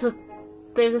get to,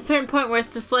 there's a certain point where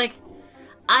it's just like,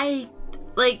 I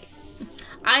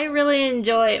really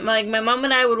enjoy, like, my mom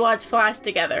and I would watch Flash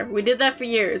together. We did that for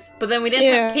years, but then we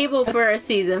didn't have cable for a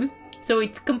season, so we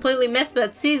completely missed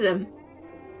that season.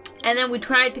 And then we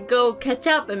tried to go catch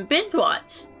up and binge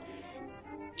watch.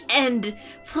 And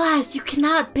Flash, you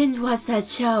cannot binge watch that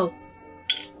show.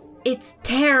 It's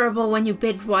terrible when you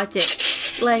binge watch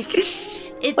it. Like,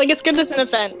 it's good as an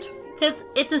event. Because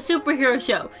it's a superhero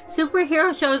show.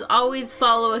 Superhero shows always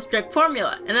follow a strict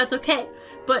formula, and that's okay.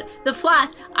 But The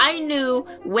Flash, I knew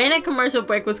when a commercial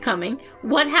break was coming,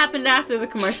 what happened after the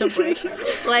commercial break.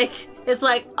 Like, it's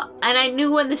like, and I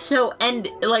knew when the show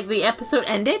ended, like, the episode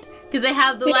ended, because they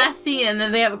have the last scene, and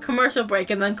then they have a commercial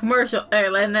break, and then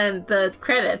and then the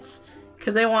credits.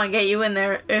 Because they want to get you in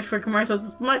there for commercials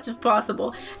as much as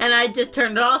possible. And I just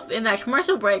turned it off in that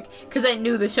commercial break because I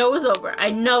knew the show was over.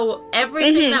 I know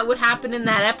everything that would happen in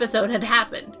that episode had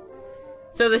happened.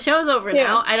 So the show's over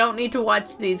now. I don't need to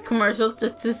watch these commercials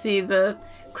just to see the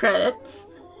credits.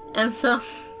 And so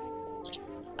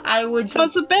I would... So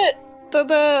it's a bit...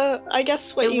 I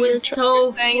guess what you were saying... It was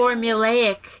so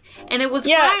formulaic. And it was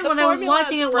fine when I was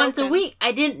watching it once a week.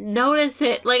 I didn't notice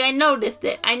it. Like, I noticed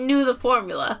it. I knew the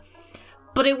formula.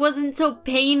 But it wasn't so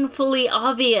painfully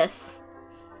obvious.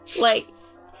 Like,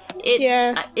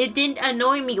 it didn't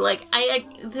annoy me. Like,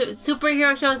 the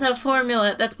superhero shows have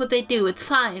formula. That's what they do. It's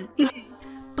fine.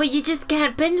 But you just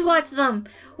can't binge watch them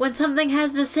when something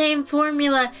has the same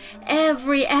formula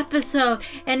every episode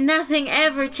and nothing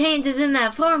ever changes in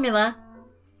that formula.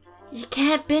 You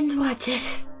can't binge watch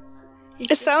it.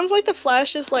 It sounds like The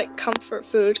Flash is like comfort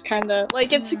food, kind of.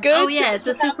 Like, it's good. Oh yeah, it's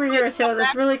a superhero show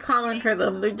that's really common for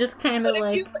them. They're just kind of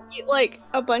like... if you eat like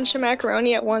a bunch of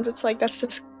macaroni at once, it's like, that's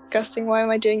disgusting. Why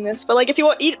am I doing this? But like, if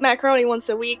you eat macaroni once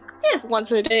a week,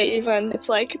 once a day even, it's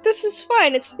like, this is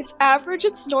fine. It's average,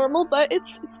 it's normal, but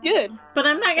it's good. But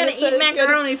I'm not gonna eat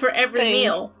macaroni for every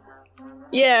meal.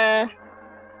 Yeah.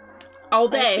 All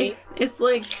day. It's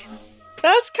like...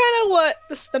 That's kind of what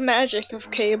the magic of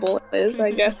cable is,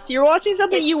 I guess. You're watching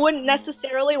something you wouldn't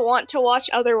necessarily want to watch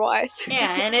otherwise.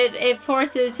 Yeah, and it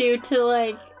forces you to,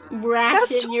 like,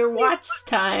 ration your watch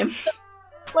time.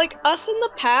 Like, us in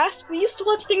the past, we used to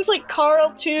watch things like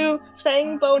Carl 2,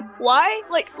 Fangbone. Why?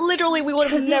 Like, literally, we would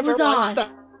have never watched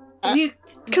that.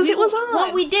 Because it was on.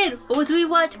 What we did was we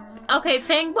watched... Okay,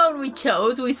 Fangbone we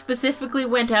chose. We specifically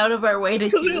went out of our way to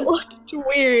choose. Because it looked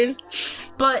weird.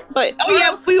 But oh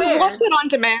yeah, we watched it on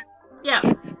demand. Yeah.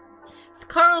 It's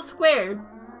Carl Squared.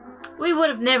 We would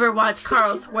have never watched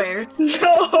Carl Squared.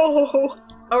 No!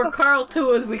 Or Carl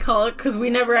 2 as we call it, because we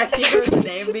never actually heard the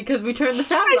name because we turned the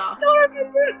sound off. I still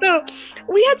remember it though.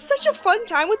 We had such a fun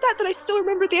time with that I still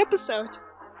remember the episode.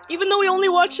 Even though we only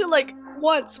watched it like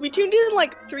once. We tuned in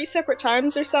like 3 separate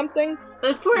times or something.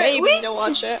 Maybe to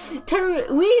watch it.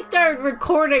 We started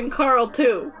recording Carl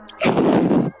 2.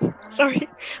 Sorry,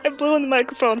 I blew on the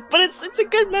microphone, but it's a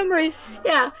good memory.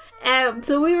 Yeah,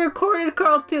 so we recorded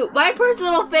Carl 2. My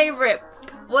personal favorite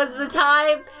was the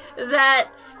time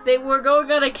that they were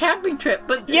going on a camping trip.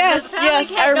 But yes,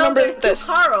 I remember this.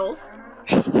 Carl's,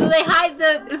 so they hide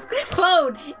this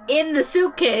clone in the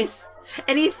suitcase.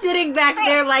 And he's sitting back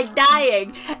there, like,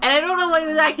 dying. And I don't know what he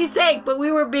was actually saying, but we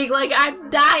were being like, I'm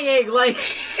dying, like...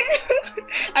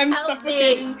 I'm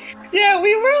suffocating. Yeah,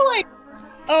 we were like...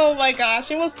 Oh my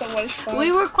gosh, it was so much fun. We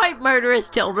were quite murderous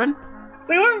children.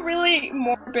 We were really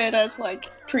morbid as, like,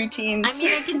 preteens. I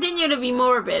mean, I continue to be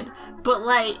morbid, but,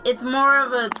 like, it's more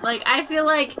of a... Like, I feel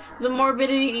like the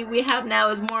morbidity we have now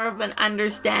is more of an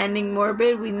understanding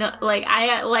morbid. We know... Like,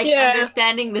 I like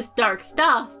understanding this dark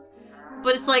stuff.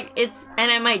 But it's like,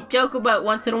 and I might joke about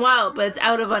once in a while, but it's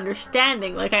out of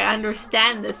understanding. Like, I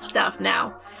understand this stuff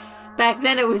now. Back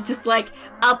then it was just like,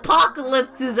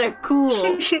 apocalypses are cool.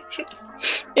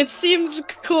 It seems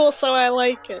cool, so I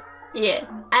like it. Yeah.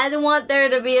 I don't want there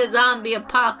to be a zombie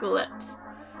apocalypse.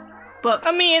 But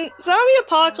I mean, zombie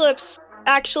apocalypse,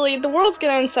 actually, the world's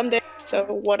gonna end someday, so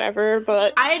whatever,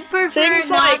 but... I'd prefer not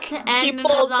like to end in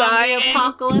a zombie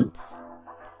apocalypse.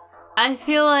 I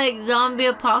feel like zombie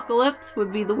apocalypse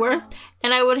would be the worst,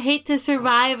 and I would hate to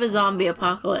survive a zombie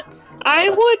apocalypse. I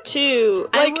would too.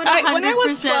 Like, when I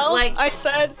was 12, I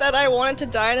said that I wanted to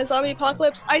die in a zombie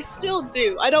apocalypse. I still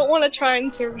do. I don't want to try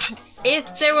and survive.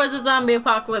 If there was a zombie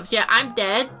apocalypse, yeah, I'm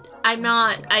dead. I'm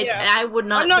not. I would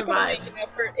not survive. I'm not gonna make an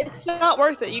effort. It's not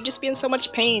worth it. You'd just be in so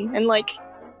much pain, and like,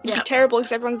 it'd be terrible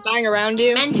because everyone's dying around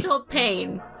you. Mental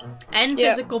pain. And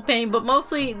physical pain, but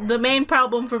mostly the main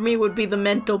problem for me would be the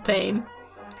mental pain.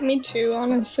 Me too,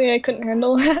 honestly. I couldn't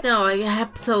handle that. No, I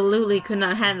absolutely could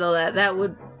not handle that. That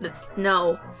would...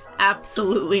 No.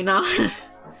 Absolutely not.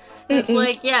 It's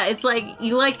like, it's like,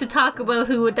 you like to talk about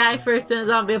who would die first in a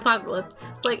zombie apocalypse.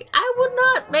 It's like, I would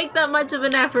not make that much of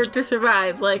an effort to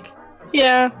survive. Like...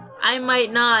 Yeah. I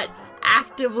might not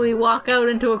actively walk out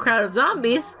into a crowd of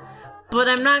zombies, but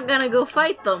I'm not gonna go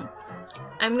fight them.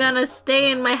 I'm gonna stay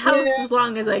in my house as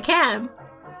long as I can.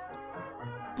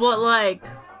 But like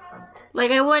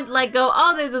I wouldn't like go,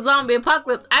 oh, there's a zombie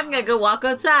apocalypse, I'm gonna go walk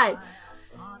outside.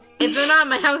 If they're not in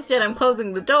my house yet, I'm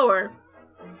closing the door.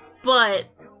 But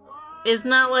it's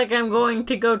not like I'm going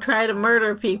to go try to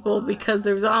murder people because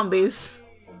they're zombies.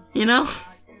 You know?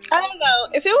 I don't know.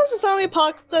 If it was a zombie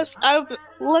apocalypse,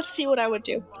 let's see what I would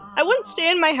do. I wouldn't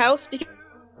stay in my house because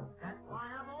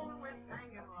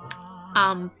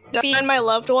find my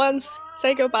loved ones,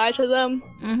 say goodbye to them,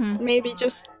 maybe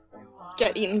just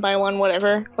get eaten by one,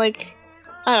 whatever. Like,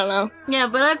 I don't know. Yeah,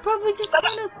 but I'd probably just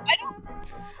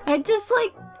I'd just,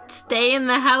 like, stay in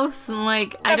the house and,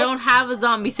 like, I don't have a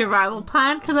zombie survival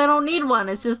plan because I don't need one.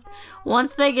 It's just,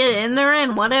 once they get in, they're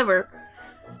in, whatever.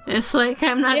 It's like,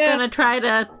 I'm not gonna try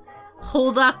to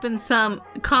hold up in some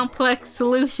complex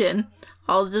solution.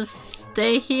 I'll just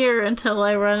stay here until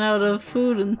I run out of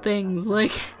food and things,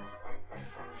 like...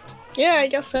 Yeah, I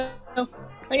guess so.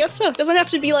 It doesn't have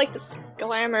to be like this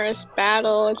glamorous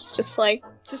battle. It's just like,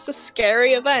 it's just a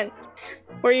scary event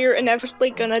where you're inevitably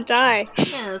gonna die.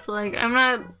 Yeah, it's like, I'm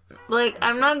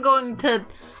not going to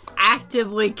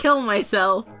actively kill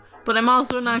myself, but I'm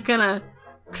also not gonna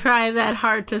try that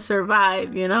hard to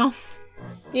survive, you know?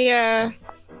 Yeah.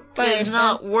 It's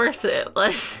not worth it,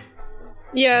 like...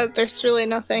 Yeah, there's really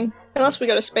nothing. Unless we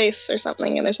go to space or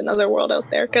something and there's another world out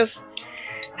there, because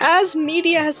As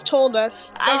media has told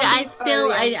us,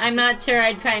 I'm not sure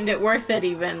I'd find it worth it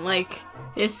even. Like,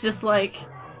 it's just like,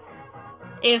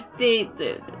 if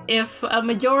if a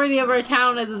majority of our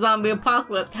town is a zombie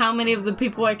apocalypse, how many of the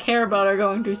people I care about are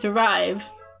going to survive?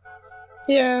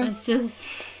 Yeah. It's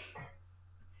just,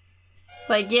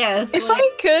 like, yes. If I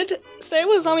could, say it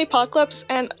was zombie apocalypse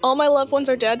and all my loved ones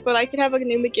are dead, but I could have a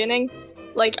new beginning,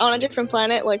 like, on a different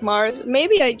planet, like Mars,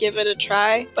 maybe I'd give it a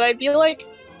try, but I'd be, like,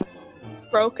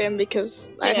 broken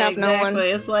because I'd have no one.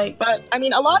 It's like, but I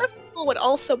mean, a lot of people would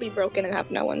also be broken and have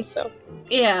no one. So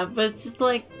yeah, but it's just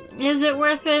like, is it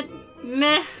worth it?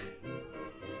 Meh.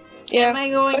 Yeah. Am I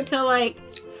going to like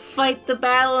fight the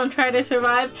battle and try to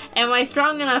survive? Am I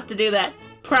strong enough to do that?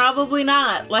 Probably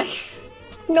not. Like,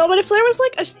 no, but if there was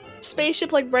like a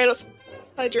spaceship like right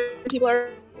outside your people are,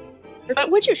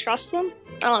 would you trust them?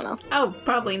 I don't know. Oh,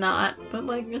 probably not. But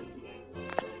like,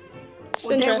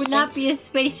 there would not be a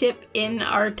spaceship in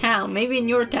our town. Maybe in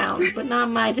your town, but not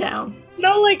my town.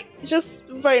 No, like, just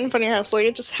right in front of your house. Like,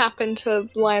 it just happened to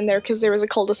land there because there was a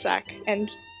cul-de-sac, and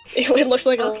it looked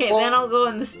like okay, then I'll go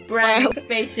in this brand new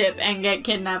spaceship and get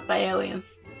kidnapped by aliens.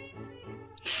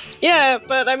 Yeah,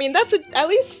 but, I mean, that's at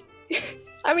least...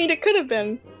 I mean, it could have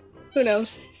been. Who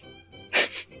knows?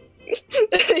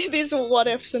 These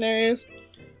what-if scenarios.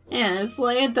 Yeah, it's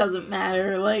like, it doesn't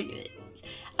matter. Like...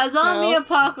 A zombie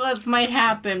apocalypse might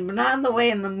happen, but not in the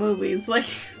way in the movies. Like,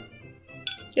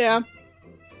 yeah.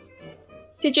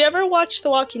 Did you ever watch The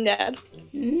Walking Dead?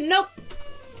 Nope.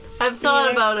 I've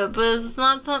thought about it, but it's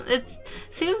not something. It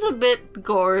seems a bit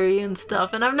gory and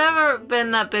stuff, and I've never been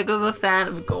that big of a fan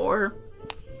of gore.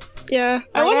 Yeah, like,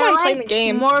 I wouldn't mind playing the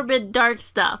game. Morbid, dark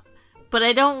stuff, but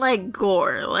I don't like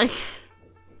gore. Like,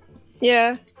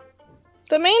 yeah.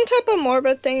 The main type of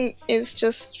morbid thing is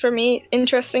just, for me,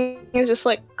 interesting is just,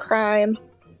 like, crime.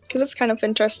 Because it's kind of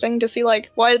interesting to see,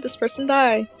 like, why did this person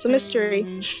die? It's a mystery.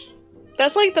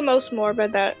 That's, like, the most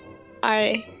morbid that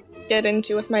I get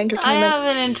into with my entertainment. I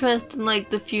have an interest in,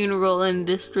 like, the funeral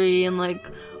industry and, like,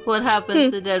 what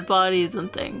happens to dead bodies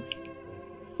and things.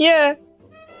 Yeah.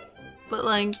 But,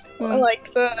 like...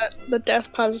 like, the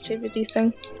death positivity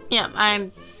thing. Yeah,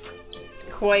 I'm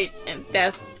quite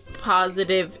death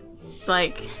positive.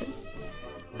 Like,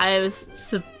 I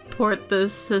support the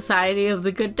Society of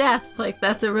the Good Death. Like,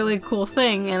 that's a really cool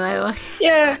thing, and I like...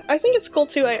 Yeah, I think it's cool,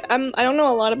 too. I don't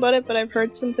know a lot about it, but I've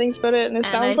heard some things about it, and it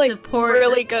sounds like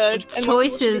really good.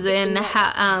 Choices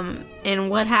in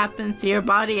what happens to your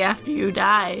body after you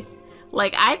die.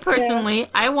 Like, I personally,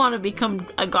 I want to become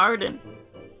a garden.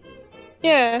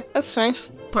 Yeah, that's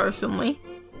nice. Personally.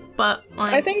 But, like,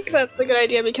 I think that's a good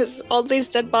idea because all these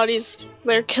dead bodies,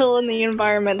 they're killing the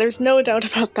environment. There's no doubt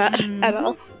about that at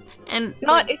all. And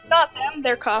if not them,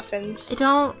 they're coffins. I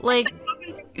don't like.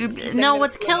 No,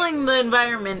 what's killing the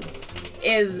environment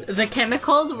is the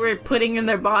chemicals we're putting in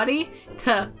their body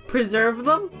to preserve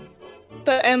them.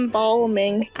 The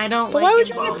embalming. I don't like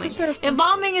embalming.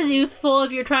 Embalming is useful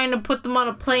if you're trying to put them on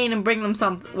a plane and bring them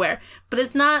somewhere, but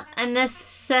it's not a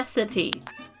necessity.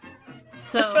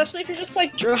 So, especially if you're just,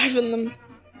 like, driving them.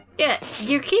 Yeah,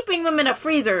 you're keeping them in a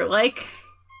freezer, like,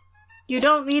 you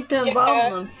don't need to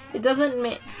embalm them. It doesn't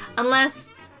make, unless,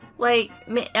 like,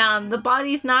 the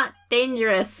body's not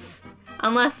dangerous.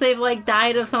 Unless they've, like,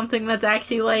 died of something that's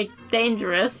actually, like,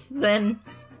 dangerous, then...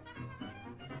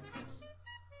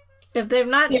 If they've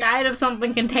not died of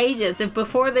something contagious, if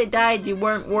before they died you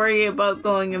weren't worried about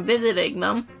going and visiting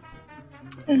them,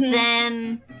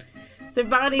 then... their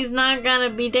body's not gonna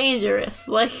be dangerous,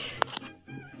 like...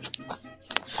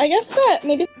 I guess that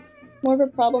maybe more of a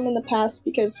problem in the past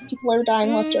because people are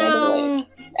dying left and right,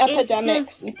 like,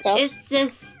 epidemics and stuff. It's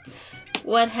just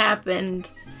what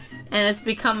happened, and it's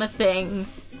become a thing,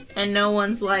 and no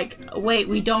one's like, wait,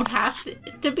 we don't have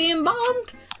to be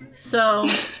embalmed? So...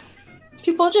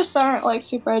 People just aren't, like,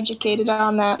 super educated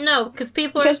on that. No, because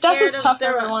people are scared death is tough of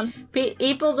their own.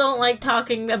 People don't like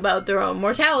talking about their own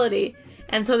mortality.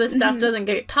 And so this stuff doesn't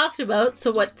get talked about,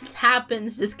 so what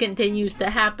happens just continues to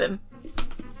happen.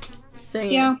 So,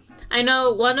 yeah. I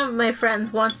know one of my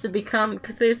friends wants to become,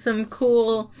 because there's some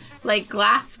cool, like,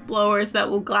 glass blowers that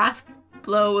will glass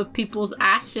blow with people's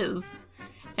ashes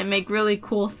and make really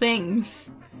cool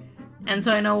things. And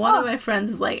so I know one of my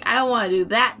friends is like, I want to do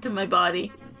that to my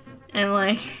body. And,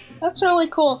 like... That's really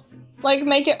cool. Like,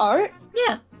 make it art?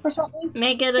 Yeah. Or something?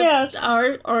 Make it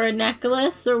art or a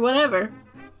necklace or whatever.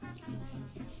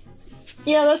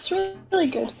 Yeah, that's really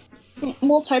good.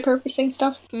 Multi-purposing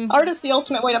stuff. Art is the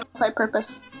ultimate way to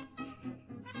multi-purpose.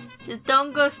 Just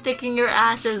don't go sticking your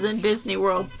ashes in Disney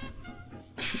World.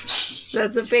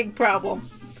 That's a big problem.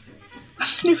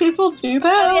 Do people do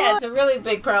that? Oh yeah, it's a really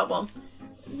big problem.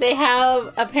 they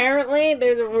have, apparently,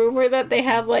 there's a rumor that they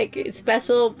have, like,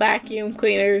 special vacuum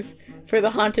cleaners for the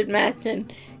Haunted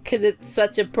Mansion, because it's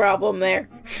such a problem there.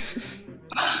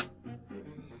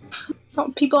 Oh,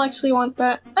 people actually want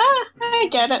that. I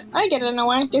get it. I get it in a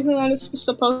way. Disneyland is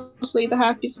supposedly the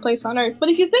happiest place on Earth. But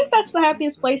if you think that's the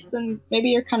happiest place, then maybe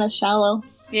you're kind of shallow.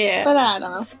 Yeah. But I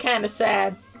don't know. It's kind of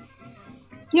sad.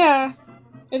 Yeah.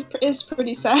 It is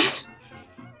pretty sad.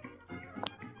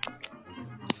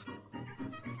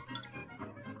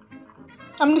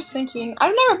 I'm just thinking.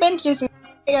 I've never been to Disney. I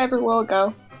think I ever will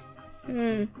go.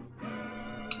 Maybe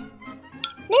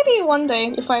one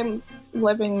day, if I'm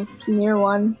living near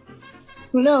one.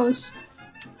 Who knows?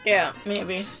 Yeah,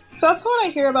 maybe. So that's what I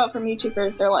hear about from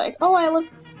YouTubers. They're like, oh, I live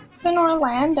in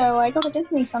Orlando. I go to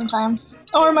Disney sometimes.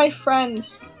 Or my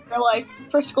friends. They're like,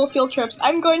 for school field trips,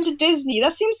 I'm going to Disney.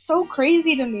 That seems so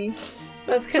crazy to me.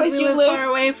 That's because we live far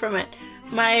away from it.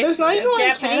 My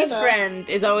Japanese friend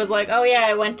is always like, oh yeah,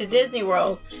 I went to Disney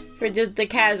World for just a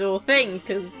casual thing,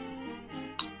 because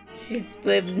she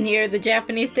lives near the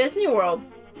Japanese Disney World,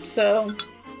 so...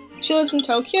 She lives in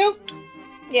Tokyo?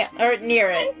 Yeah, or near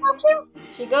it. In Tokyo?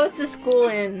 She goes to school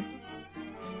in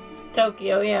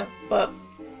Tokyo, yeah, but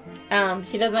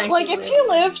she doesn't actually like, if you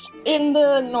lived in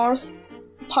the north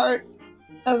part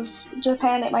of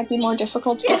Japan, it might be more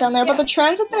difficult to get down there, but the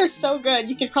transit there is so good,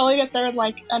 you could probably get there in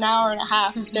like an hour and a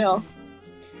half still.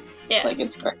 Yeah. Like,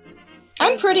 it's great.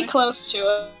 I'm pretty close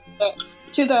to it,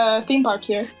 to the theme park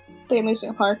here, the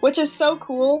amusement park, which is so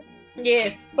cool.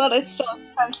 Yeah. But it's still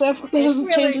expensive. It just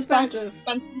really changes back to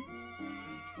expensive.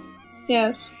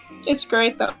 Yes. It's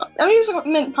great though.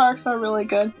 Amusement parks are really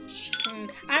good. I'm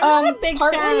not a big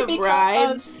fan of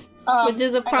rides, which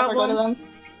is a problem. I never go to them.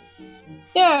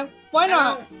 Yeah, why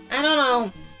not? I don't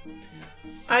know.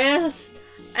 I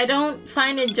don't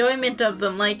find enjoyment of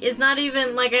them. Like, it's not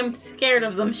even like I'm scared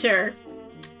of them, sure.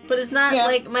 But it's not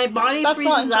like my body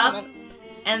freezes up.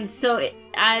 And so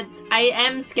I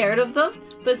am scared of them,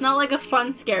 but it's not like a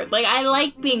fun scare. Like, I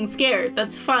like being scared.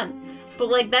 That's fun. But,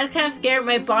 like, that kind of scare,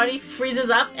 my body freezes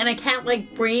up, and I can't,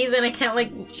 like, breathe, and I can't, like,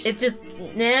 it just,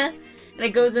 and it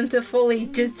goes into fully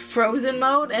just frozen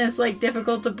mode, and it's, like,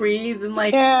 difficult to breathe, and,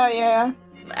 like... Yeah.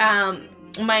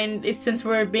 Since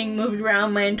we're being moved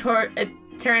around, my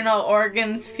internal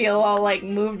organs feel all, like,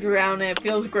 moved around, and it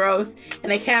feels gross,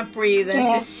 and I can't breathe, and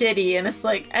it's just shitty, and it's,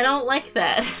 like, I don't like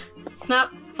that. It's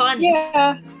not fun.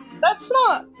 Yeah, that's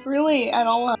not really at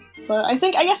all, but I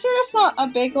guess you're just not a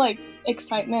big, like,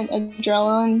 excitement,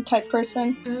 adrenaline type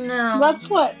person. No. That's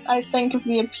what I think of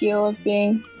the appeal of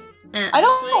being. I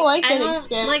don't like getting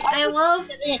scared. Like,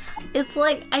 it's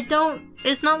like,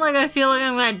 it's not like I feel like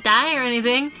I'm gonna die or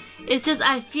anything. It's just,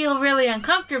 I feel really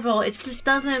uncomfortable. It just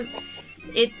doesn't,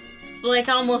 it's like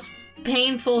almost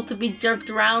painful to be jerked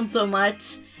around so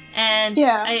much. And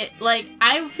I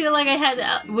feel like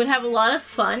I would have a lot of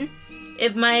fun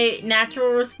if my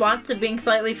natural response to being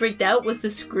slightly freaked out was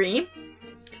to scream.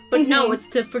 But no, it's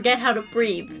to forget how to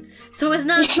breathe. So it's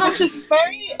not fun. Which is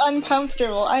very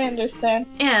uncomfortable, I understand.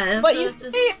 Yeah. But you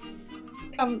say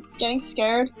I'm getting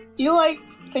scared. Do you like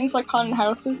things like haunted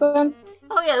houses then?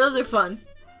 Oh yeah, those are fun.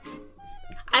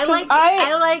 I do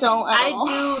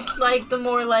like the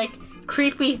more like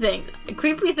creepy things.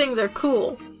 Creepy things are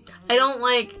cool. I don't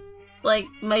like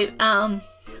my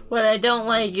what I don't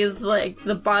like is, like,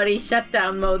 the body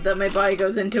shutdown mode that my body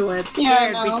goes into when it's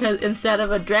scared, because instead of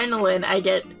adrenaline, I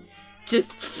get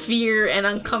just fear and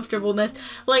uncomfortableness.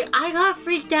 Like, I got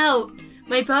freaked out.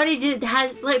 My body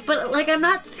but, like, I'm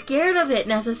not scared of it,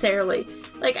 necessarily.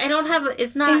 Like, I don't have,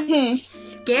 it's not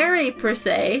scary, per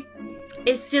se.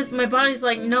 It's just, my body's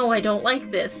like, no, I don't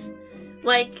like this.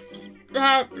 Like,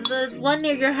 the one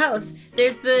near your house,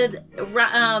 there's the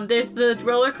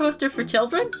roller coaster for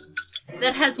children.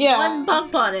 That has one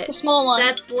bump on it. The small one.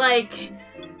 That's like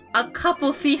a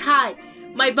couple feet high.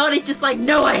 My body's just like,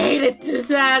 no, I hate it. It's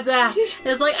like,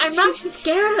 I'm not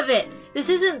scared of it. This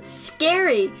isn't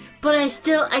scary. But I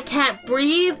can't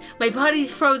breathe. My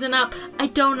body's frozen up. I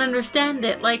don't understand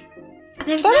it. Like,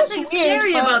 there's nothing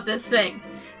scary about this thing.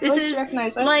 This is,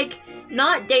 like,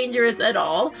 not dangerous at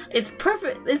all. It's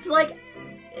perfect. It's like...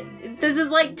 This is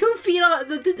like 2 feet off,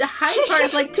 the high part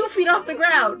is like 2 feet off the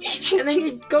ground, and then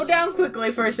you go down quickly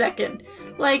for a second.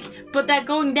 Like, but that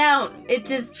going down, it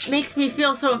just makes me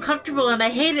feel so uncomfortable, and I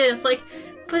hate it. It's like,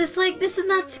 but it's like, this is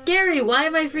not scary. Why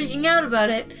am I freaking out about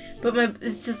it? But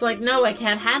it's just like, no, I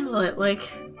can't handle it. Like,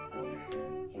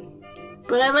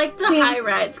 but I like the high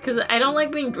rides, because I don't like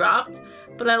being dropped.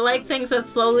 But I like things that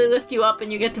slowly lift you up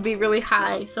and you get to be really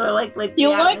high. So I like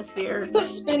the atmosphere. Like the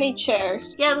spinny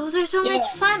chairs. Yeah, those are so much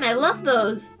fun. I love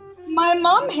those. My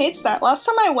mom hates that. Last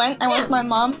time I went with my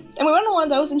mom, and we went on one of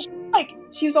those, and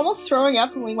she was almost throwing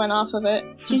up when we went off of it.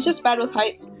 She's just bad with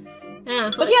heights.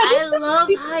 Yeah, but I love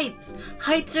heights.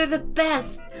 Heights are the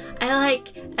best. I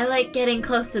like getting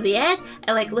close to the edge.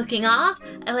 I like looking off.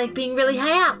 I like being really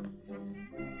high up.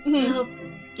 So,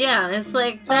 yeah, it's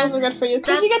like those are good for you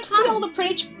because you get to see all the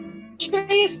pretty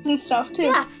trees and stuff too.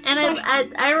 Yeah, and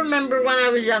I remember when I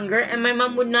was younger, and my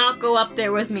mom would not go up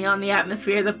there with me on the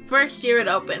atmosphere. The first year it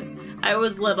opened, I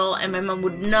was little, and my mom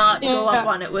would not go up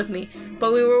on it with me.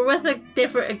 But we were with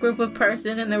a group of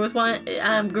person, and there was one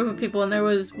group of people, and there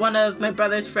was one of my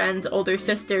brother's friends' older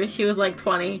sisters. She was like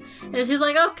 20, and she's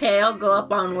like, "Okay, I'll go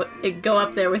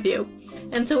up there with you."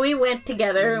 And so we went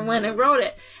together and went and rode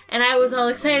it, and I was all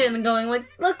excited and going like,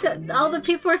 "Look, all the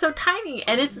people are so tiny,"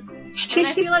 and I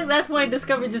feel like that's when I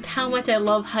discovered just how much I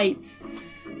love heights.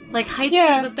 Like heights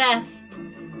are the best,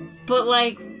 but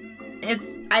like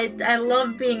I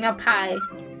love being up high.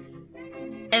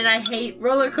 And I hate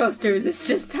roller coasters. It's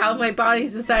just how my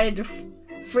body's decided to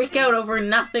freak out over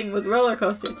nothing with roller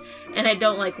coasters. And I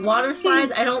don't like water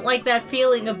slides. I don't like that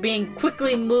feeling of being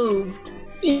quickly moved.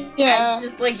 Yeah. As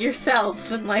just like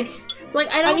yourself. And like, it's like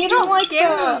I don't and you don't like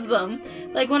scared of them.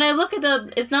 Like when I look at them,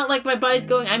 it's not like my body's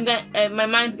going, my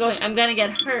mind's going, I'm gonna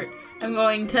get hurt. I'm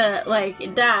going to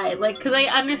like die. Like, cause I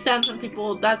understand some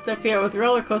people, that's their fear with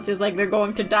roller coasters. Like they're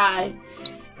going to die.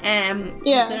 And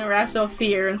it's an irrational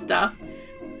fear and stuff.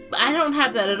 I don't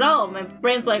have that at all. My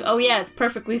brain's like, oh yeah, it's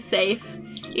perfectly safe.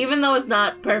 Even though it's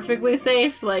not perfectly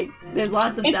safe, like, there's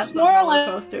lots of deaths on roller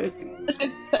coasters.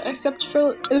 Except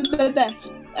for the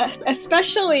best.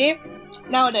 Especially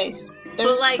nowadays.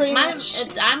 But like,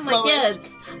 I'm like,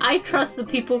 I trust the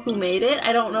people who made it.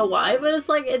 I don't know why, but it's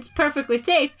like, it's perfectly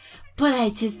safe. But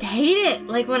I just hate it.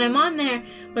 Like, when I'm on there,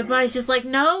 my body's just like,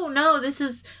 no, this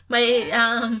is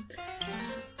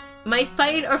my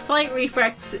fight or flight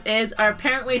reflexes are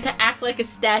apparently to act like a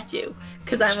statue,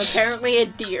 because I'm apparently a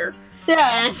deer.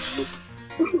 Yeah.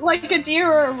 Like a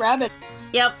deer or a rabbit.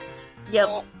 Yep.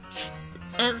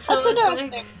 And so that's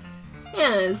interesting.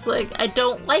 It's like I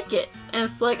don't like it. And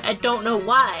it's like I don't know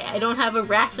why. I don't have a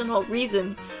rational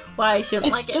reason why I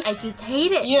shouldn't like it. I just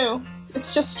hate it.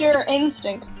 It's just your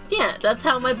instincts. Yeah, that's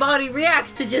how my body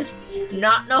reacts to just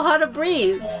not know how to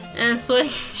breathe. And it's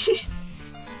like...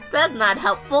 That's not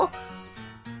helpful.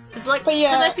 It's like,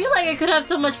 because I feel like I could have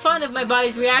so much fun if my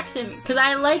body's reaction, because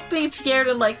I like being scared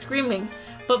and like screaming,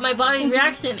 but my body's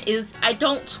reaction is I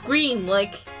don't scream.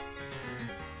 Like,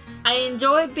 I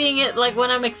enjoy being it, like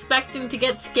when I'm expecting to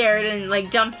get scared and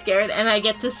like jump scared, and I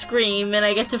get to scream and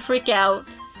I get to freak out,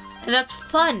 and that's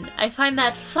fun. I find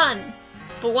that fun.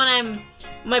 But when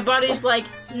my body's like,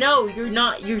 no, you're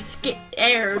not, you're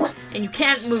scared and you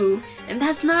can't move, and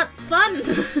that's not fun.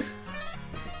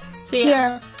 So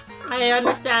I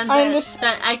understand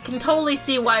that I can totally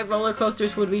see why roller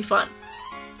coasters would be fun.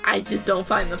 I just don't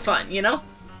find them fun, you know?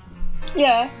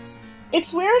 Yeah.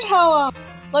 It's weird how,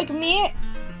 like me,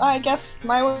 I guess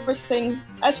my worst thing,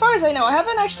 as far as I know, I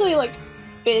haven't actually, like,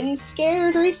 been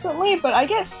scared recently, but I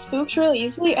get spooked really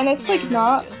easily, and it's, like,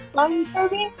 not fun for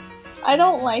me. I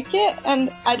don't like it,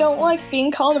 and I don't like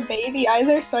being called a baby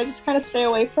either, so I just kind of stay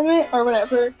away from it, or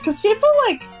whatever. Because people,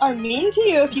 like, are mean to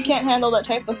you if you can't handle that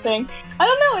type of thing. I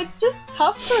don't know, it's just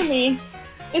tough for me.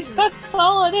 That's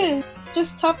all it is. It's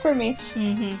just tough for me.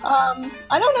 Mm-hmm.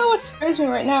 I don't know what scares me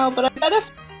right now, but I bet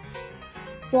if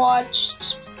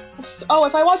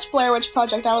I watched Blair Witch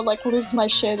Project, I would, like, lose my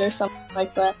shit or something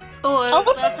like that. Oh,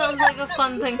 that sounds like a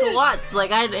fun thing to watch.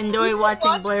 Like, I'd enjoy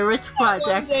watching Blair Witch Project.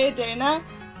 One day, Dana.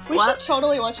 We should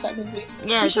totally watch that movie.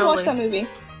 Yeah, we should watch that movie.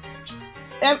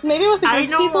 Maybe with a group of people. I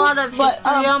know a lot of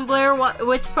history on Blair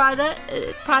Witch Project.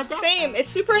 Same.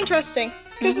 It's super interesting.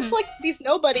 Because it's like these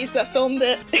nobodies that filmed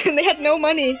it, and they had no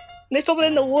money. And they filmed it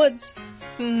in the woods.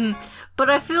 But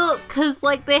I feel, because,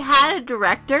 like, they had a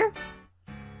director,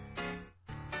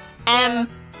 and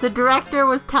the director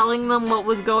was telling them what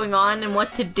was going on and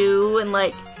what to do, and,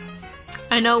 like,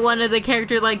 I know one of the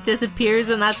characters, like, disappears,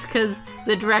 and that's because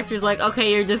the director's like,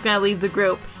 okay, you're just gonna leave the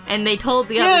group. And they told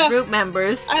the other group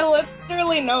members. I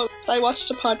literally know this. I watched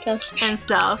a podcast. And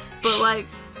stuff. But, like,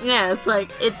 yeah, it's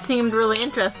like, it seemed really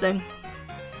interesting.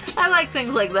 I like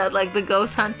things like that, like the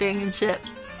ghost hunting and shit.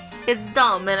 It's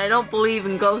dumb, and I don't believe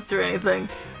in ghosts or anything.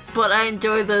 But I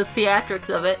enjoy the theatrics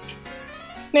of it.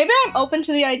 Maybe I'm open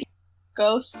to the idea of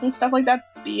ghosts and stuff like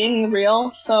that being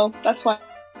real, so that's why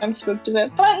I'm spooked of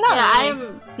it. But not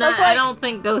really. I don't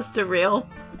think ghosts are real.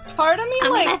 Part of me,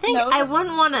 I think I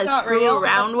wouldn't want to screw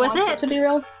around with it. To be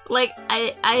real. Like,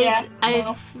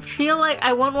 I feel like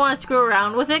I wouldn't want to screw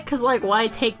around with it, because, like, why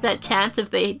take that chance if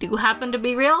they do happen to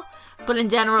be real? But in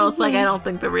general, it's like, I don't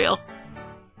think they're real.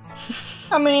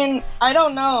 I mean, I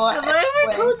don't know. Have I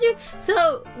ever told you?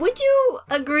 So, would you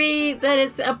agree that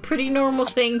it's a pretty normal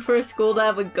thing for a school to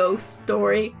have a ghost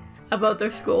story about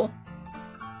their school?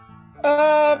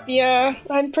 Yeah.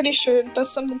 I'm pretty sure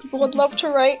that's something people would love to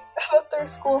write about their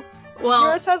school. Well,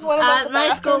 yours has one about at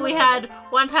my school, we had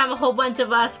one time a whole bunch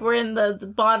of us were in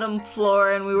the bottom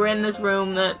floor, and we were in this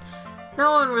room that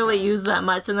no one really used that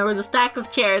much, and there was a stack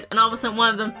of chairs, and all of a sudden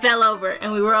one of them fell over,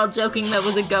 and we were all joking that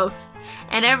was a ghost.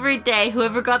 And every day,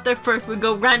 whoever got there first would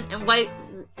go run and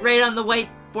write on the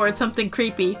whiteboard something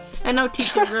creepy, and no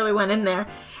teacher really went in there.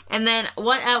 And then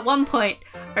at one point,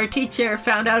 our teacher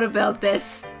found out about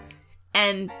this,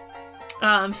 and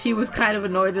she was kind of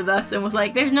annoyed at us and was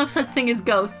like, there's no such thing as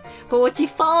ghosts. But what she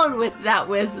followed with that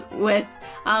was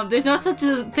there's no such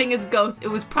a thing as ghosts. It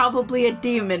was probably a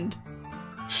demon.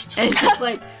 And it's just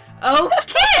like,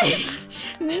 okay,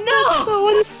 no. That's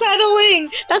so unsettling.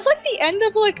 That's like the end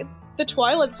of like the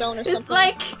Twilight Zone or something. It's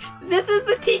like, this is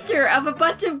the teacher of a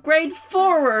bunch of grade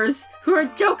 4ers who are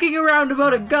joking around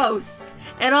about a ghost.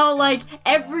 And all like,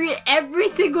 every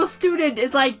single student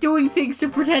is like doing things to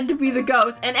pretend to be the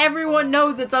ghost. And everyone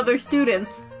knows it's other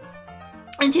students.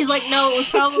 And she's like, no, it was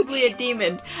probably a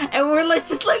demon. And we're like,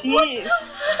 just like, what the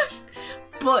fuck?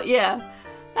 But yeah.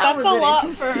 That's a lot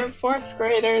for 4th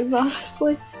graders,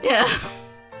 honestly. Yeah.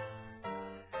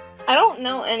 I don't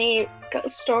know any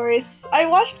ghost stories. I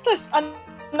watched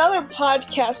another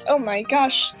podcast. Oh my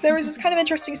gosh. There was this kind of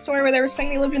interesting story where they were saying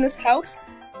they lived in this house.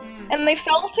 And they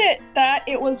felt that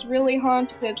it was really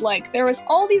haunted. Like, there was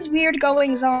all these weird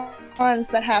goings-ons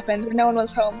that happened when no one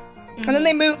was home. And then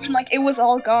they moved and, like, it was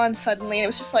all gone suddenly. And it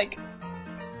was just like,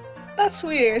 that's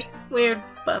weird. Weird,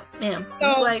 but, yeah.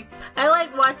 It's like, I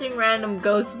like watching random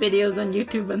ghost videos on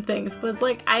YouTube and things, but it's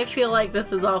like, I feel like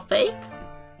this is all fake.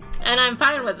 And I'm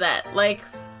fine with that. Like,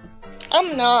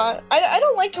 I'm not. I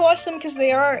don't like to watch them because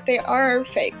they are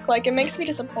fake. Like, it makes me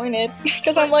disappointed.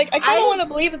 Because I'm like, I kind of want to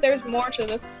believe that there's more to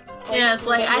this place. Yeah, it's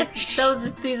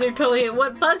like, these are totally...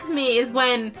 What bugs me is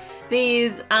when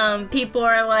these people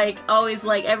are like, always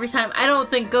like, every time, I don't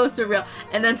think ghosts are real.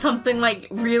 And then something like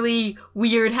really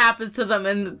weird happens to them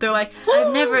and they're like,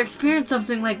 I've never experienced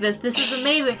something like this. This is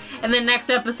amazing. And then next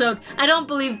episode, I don't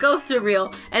believe ghosts are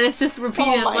real. And it's just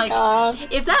repeated. Oh my God.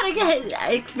 If that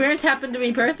experience happened to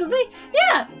me personally,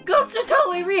 yeah, ghosts are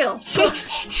totally real.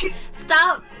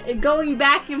 Stop going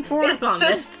back and forth on this.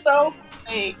 It's just so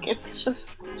fake. It's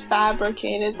just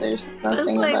fabricated. There's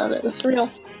nothing about it. It's real.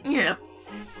 Yeah.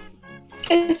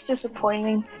 It's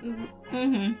disappointing.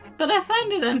 But I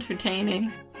find it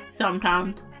entertaining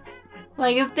sometimes.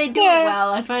 Like, if they do it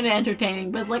well, I find it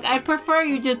entertaining. But it's like, I prefer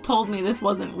you just told me this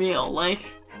wasn't real. Like,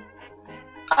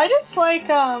 I just like,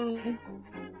 I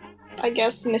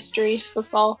guess mysteries.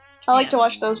 That's all. I like to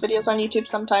watch those videos on YouTube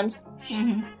sometimes.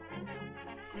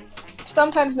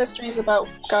 Sometimes mysteries about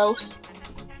ghosts.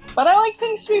 But I like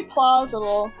things to be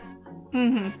plausible.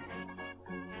 I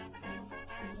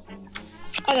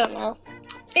don't know.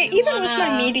 Even with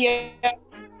my media.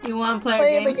 You want to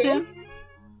play a game soon?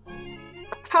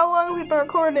 How long have we been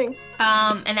recording?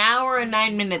 An hour and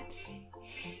 9 minutes.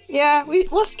 Yeah,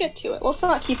 let's get to it. Let's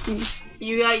not keep these.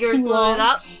 You got yours loaded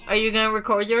up? Are you gonna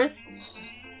record yours?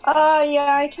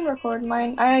 Yeah, I can record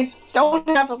mine. I don't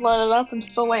have it loaded up. I'm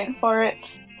still waiting for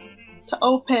it to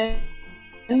open.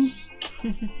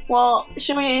 Well,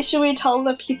 should we tell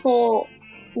the people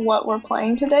what we're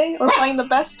playing today? We're playing the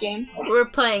best game. We're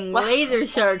playing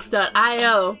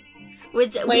LaserSharks.io,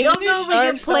 which we don't know if we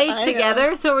can play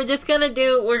together, so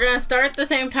we're gonna start at the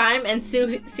same time and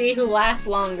see who lasts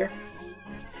longer.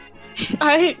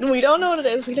 We don't know what it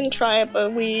is. We didn't try it,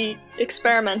 but we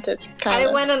experimented, kinda.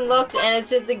 I went and looked, and it's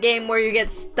just a game where you get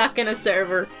stuck in a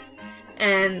server,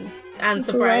 and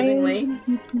unsurprisingly.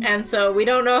 And so we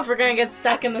don't know if we're gonna get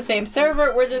stuck in the same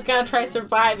server. We're just gonna try to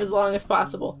survive as long as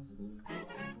possible.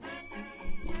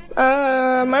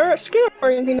 My screen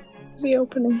recording thing to be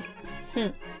opening.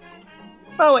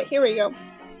 Oh wait, here we go.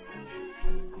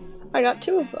 I got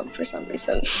 2 of them for some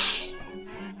reason.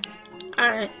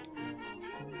 Alright.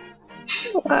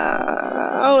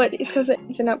 It's because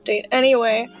it's an update.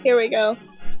 Anyway, here we go.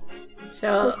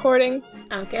 Recording.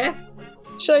 Okay.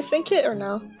 Should I sync it or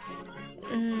no?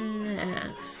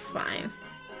 That's fine.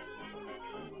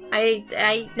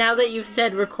 I now that you've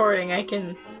said recording, I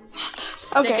can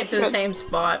stick it to the same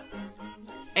spot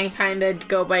and kind of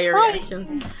go by your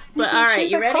reactions. But alright,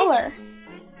 you ready? Color.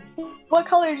 What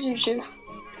color did you choose?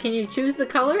 Can you choose the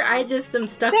color? I just am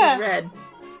stuck with red.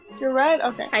 You're red?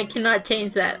 Okay. I cannot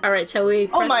change that. Alright, shall we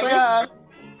press play? God.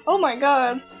 Oh my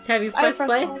god. Have you pressed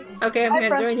play? Okay, I'm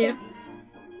gonna join you.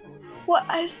 What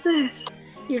is this?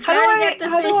 You try to get the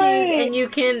fishies, and you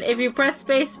can, if you press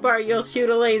spacebar, you'll shoot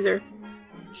a laser.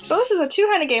 So this is a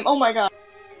two-handed game. Oh my god.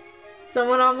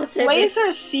 Someone almost hit Laser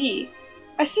me. C.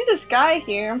 I see this guy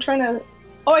here. I'm trying to...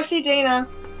 Oh, I see Dana.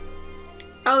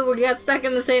 Oh, we got stuck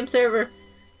in the same server.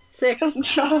 Sick. Because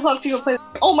not a lot of people play...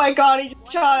 Oh my god, he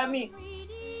just shot at me.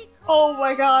 Oh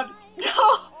my god.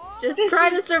 No! Just try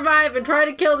to survive and try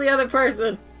to kill the other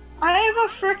person. I have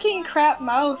a freaking crap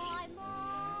mouse.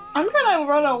 I'm gonna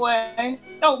run away.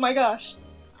 Oh my gosh.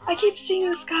 I keep seeing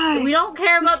this guy. We don't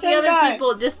care about the other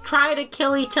people. Just try to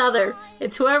kill each other.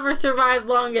 It's whoever survives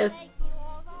longest.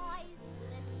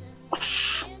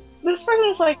 This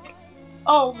person's like...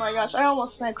 Oh my gosh, I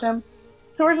almost sniped him.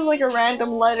 So we're just like a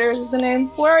random letters is the name.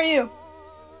 Where are you?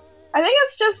 I think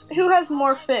it's just who has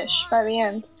more fish by the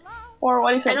end. Or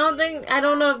what do you think? I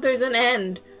don't know if there's an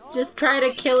end. Just try to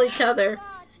kill each other.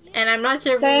 And I'm not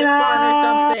sure if we respawn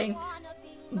or something.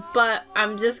 But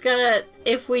I'm just gonna...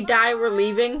 If we die, we're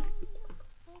leaving.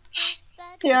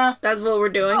 Yeah. That's what we're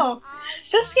doing. Oh.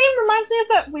 This game reminds me of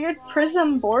that weird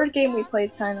Prism board game we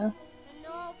played, kinda.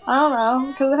 I don't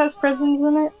know, because it has prisons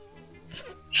in it.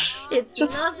 It's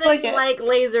just nothing like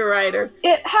Laser Rider.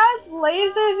 It has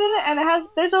lasers in it, and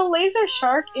there's a laser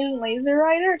shark in Laser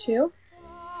Rider, too.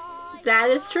 That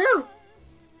is true.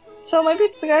 So maybe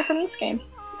it's the guy from this game.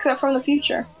 Except from the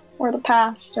future. Or the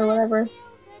past, or whatever.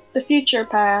 The future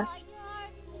past.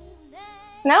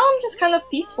 Now I'm just kind of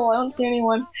peaceful, I don't see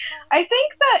anyone. I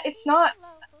think that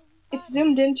it's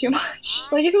zoomed in too much.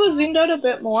 Like, if it was zoomed out a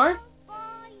bit more,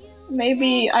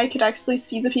 maybe I could actually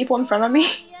see the people in front of me.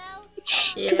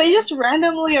 Because they just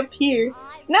randomly appear.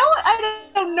 Now I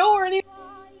don't know where any.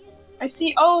 I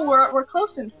see. Oh, we're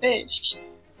close in fish.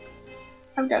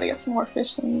 I've got to get some more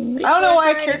fish. I don't know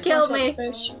why I care so much about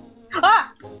fish.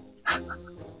 Ah!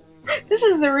 This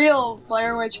is the real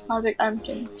Blair Witch Project. I'm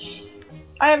kidding.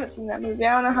 I haven't seen that movie.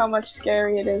 I don't know how much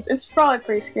scary it is. It's probably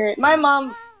pretty scary. My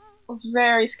mom was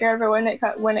very scared of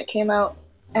it when it came out,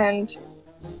 and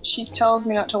she tells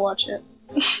me not to watch it.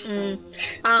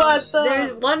 But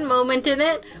there's one moment in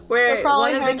it where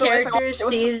one of the characters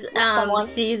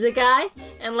sees a guy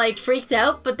and like freaks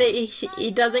out, but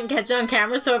he doesn't catch it on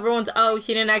camera, so everyone's, oh,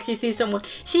 she didn't actually see someone.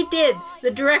 She did.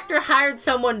 The director hired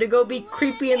someone to go be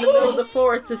creepy in the middle of the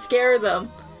forest to scare them,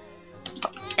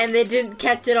 and they didn't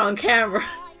catch it on camera.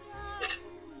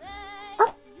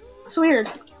 That's weird.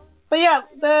 But yeah,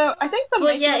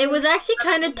 it was actually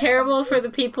kind of terrible for the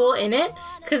people in it,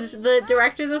 because the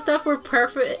directors and stuff were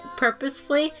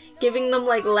purposefully giving them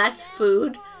like less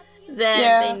food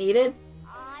than they needed.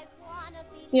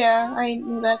 Yeah, I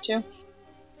knew that too.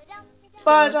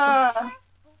 But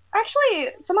actually,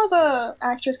 some of the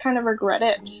actors kind of regret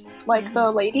it. Like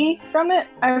the lady from it,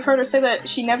 I've heard her say that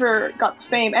she never got the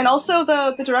fame, and also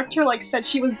the director like said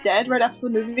she was dead right after the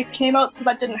movie came out, so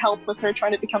that didn't help with her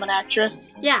trying to become an actress.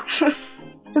 Yeah,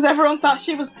 because everyone thought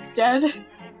she was dead.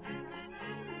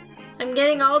 I'm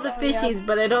getting all the fishies,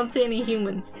 but I don't see any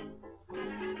humans.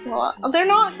 Well, they're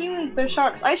not humans; they're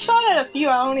sharks. I shot at a few.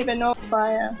 I don't even know if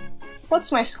I.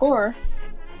 What's my score?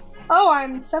 Oh,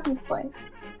 I'm 7th place.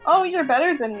 Oh, you're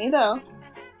better than me though.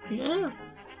 Yeah.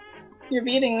 You're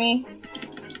beating me.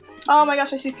 Oh my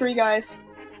gosh, I see 3 guys.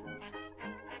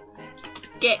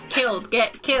 Get killed,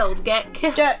 get killed, get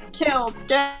killed. Get killed,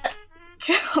 get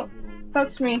killed.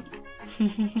 That's me.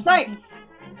 Snipe!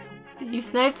 Did you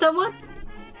snipe someone?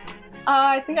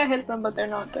 I think I hit them, but they're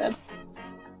not dead.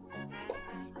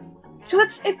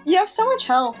 Because you have so much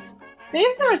health. Maybe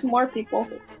if there was more people.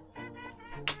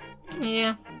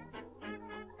 Yeah.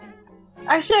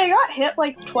 Actually, I got hit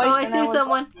like twice. Oh, I see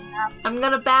someone. I'm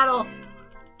gonna battle.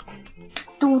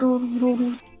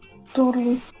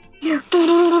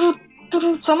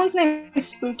 Someone's name is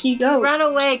Spooky Ghost.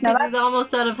 Run away, because he's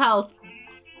almost out of health.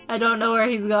 I don't know where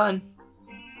he's gone.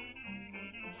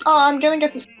 Oh, I'm gonna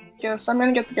get the ghost. I'm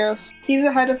gonna get the ghost. He's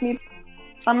ahead of me.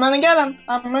 I'm gonna get him.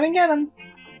 I'm gonna get him.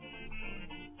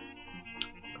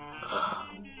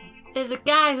 There's a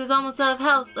guy who's almost out of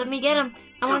health. Let me get him.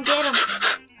 I wanna get him.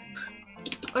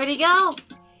 Where'd he go?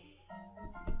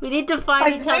 We need to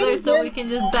find each other so we can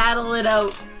just battle it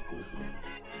out.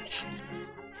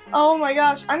 Oh my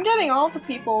gosh, I'm getting all the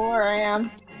people where I am.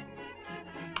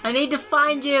 I need to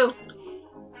find you.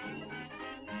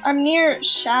 I'm near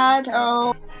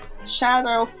Shadow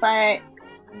Fight.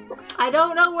 I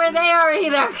don't know where they are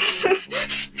either.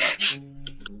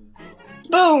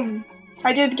 Boom!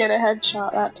 I did get a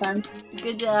headshot that time.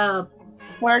 Good job.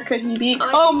 Where could he be?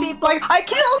 Oh, I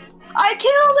killed him!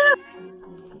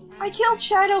 I killed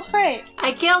Shadow Fate.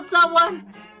 I killed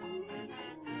someone.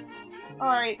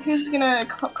 Alright, who's gonna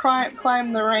climb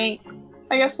the rank?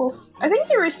 I guess I think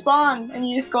you respawn and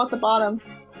you just go at the bottom.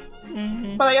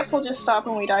 But I guess we'll just stop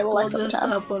when we die. We'll exit the tab.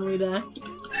 Stop when we die.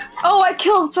 Oh, I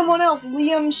killed someone else.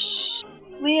 Liam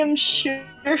Sure.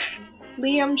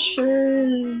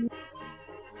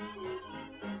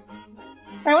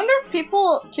 I wonder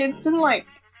if kids in like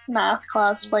math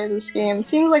class play this game. It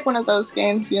seems like one of those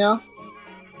games, you know?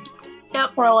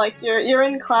 Yep. Where like you're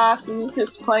in class and you're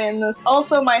just playing this.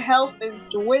 Also, my health is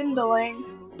dwindling.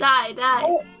 Die.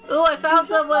 Oh, I found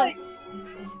someone.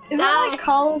 Is that like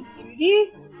Call of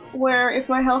Duty? Where if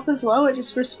my health is low, it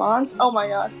just respawns? Oh my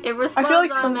god. It responds I feel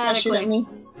like someone shoot at me.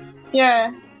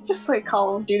 Yeah, just like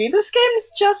Call of Duty. This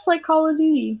game's just like Call of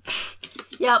Duty.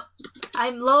 Yep.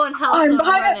 I'm low in health, I'm so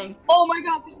I'm running. Oh my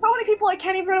god, there's so many people I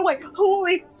can't even run away.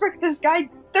 Holy frick, this guy.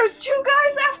 There's 2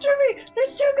 guys after me!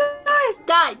 There's 2 guys!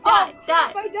 Die!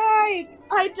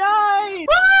 I died!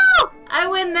 Woo! I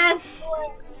win then!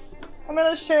 I'm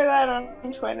gonna share that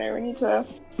on Twitter. We need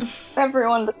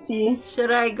everyone to see.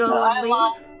 Should I go and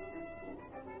leave?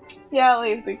 Yeah,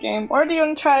 leave the game. Or do you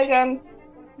want to try again?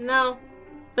 No.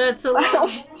 That's a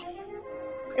lot.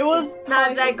 It was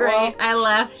not that great. I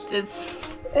left.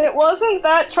 It wasn't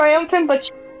that triumphant, but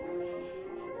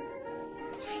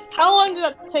how long did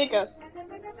that take us?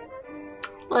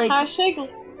 Like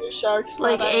 #sharks.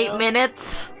 Like 8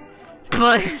 minutes.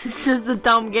 But it's just a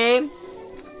dumb game.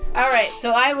 Alright,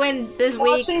 so I win this week.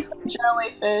 Watching some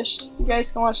jellyfish. You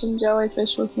guys can watch some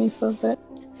jellyfish with me for a bit.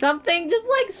 Something just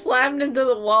like slammed into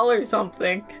the wall or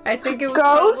something. I think it was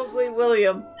Ghost? probably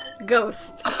William.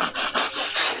 Ghost.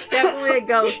 Definitely a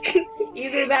ghost.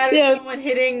 Either that or someone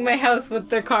hitting my house with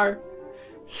their car.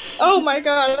 Oh my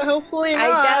god, hopefully not.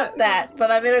 I doubt that,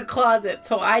 but I'm in a closet,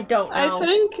 so I don't know. I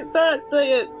think that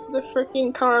the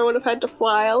freaking car would have had to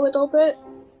fly a little bit.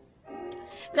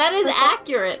 That is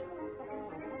accurate.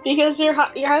 Because your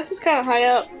house is kind of high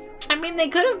up. I mean, they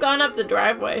could have gone up the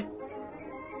driveway.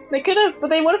 They could have, but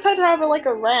they would have had to have like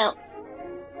a ramp.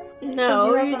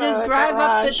 No, you just drive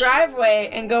up the driveway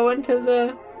and go into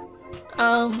the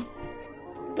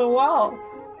wall.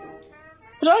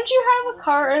 But don't you have a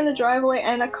car in the driveway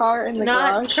and a car in the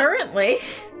garage? Not currently.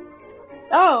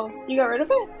 Oh, you got rid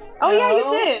of it? Oh no. Yeah, you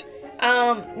did.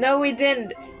 No we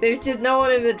didn't. There's just no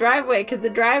one in the driveway because the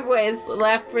driveway is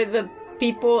left for the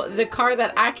car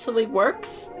that actually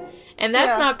works. And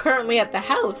that's not currently at the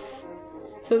house.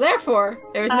 So therefore,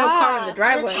 there's no car in the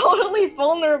driveway. You're totally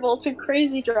vulnerable to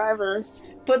crazy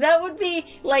drivers. But that would be,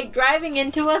 like, driving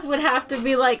into us would have to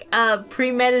be, like, a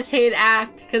premeditated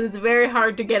act, because it's very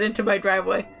hard to get into my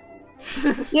driveway.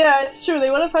 Yeah, it's true.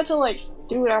 They would have had to, like,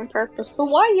 do it on purpose. But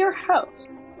why your house?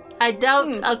 I doubt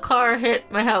a car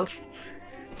hit my house.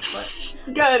 But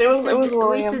good, it was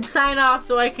William. We should sign off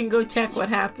so I can go check what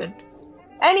happened.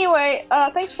 Anyway,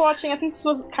 thanks for watching. I think this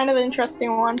was kind of an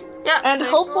interesting one. Yeah. And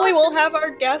hopefully we'll have our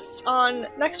guest on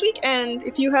next week. And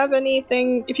if you have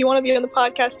anything, if you want to be on the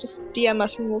podcast, just DM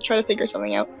us and we'll try to figure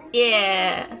something out.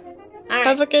 Yeah. All right.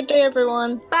 Have a good day,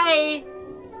 everyone. Bye.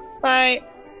 Bye.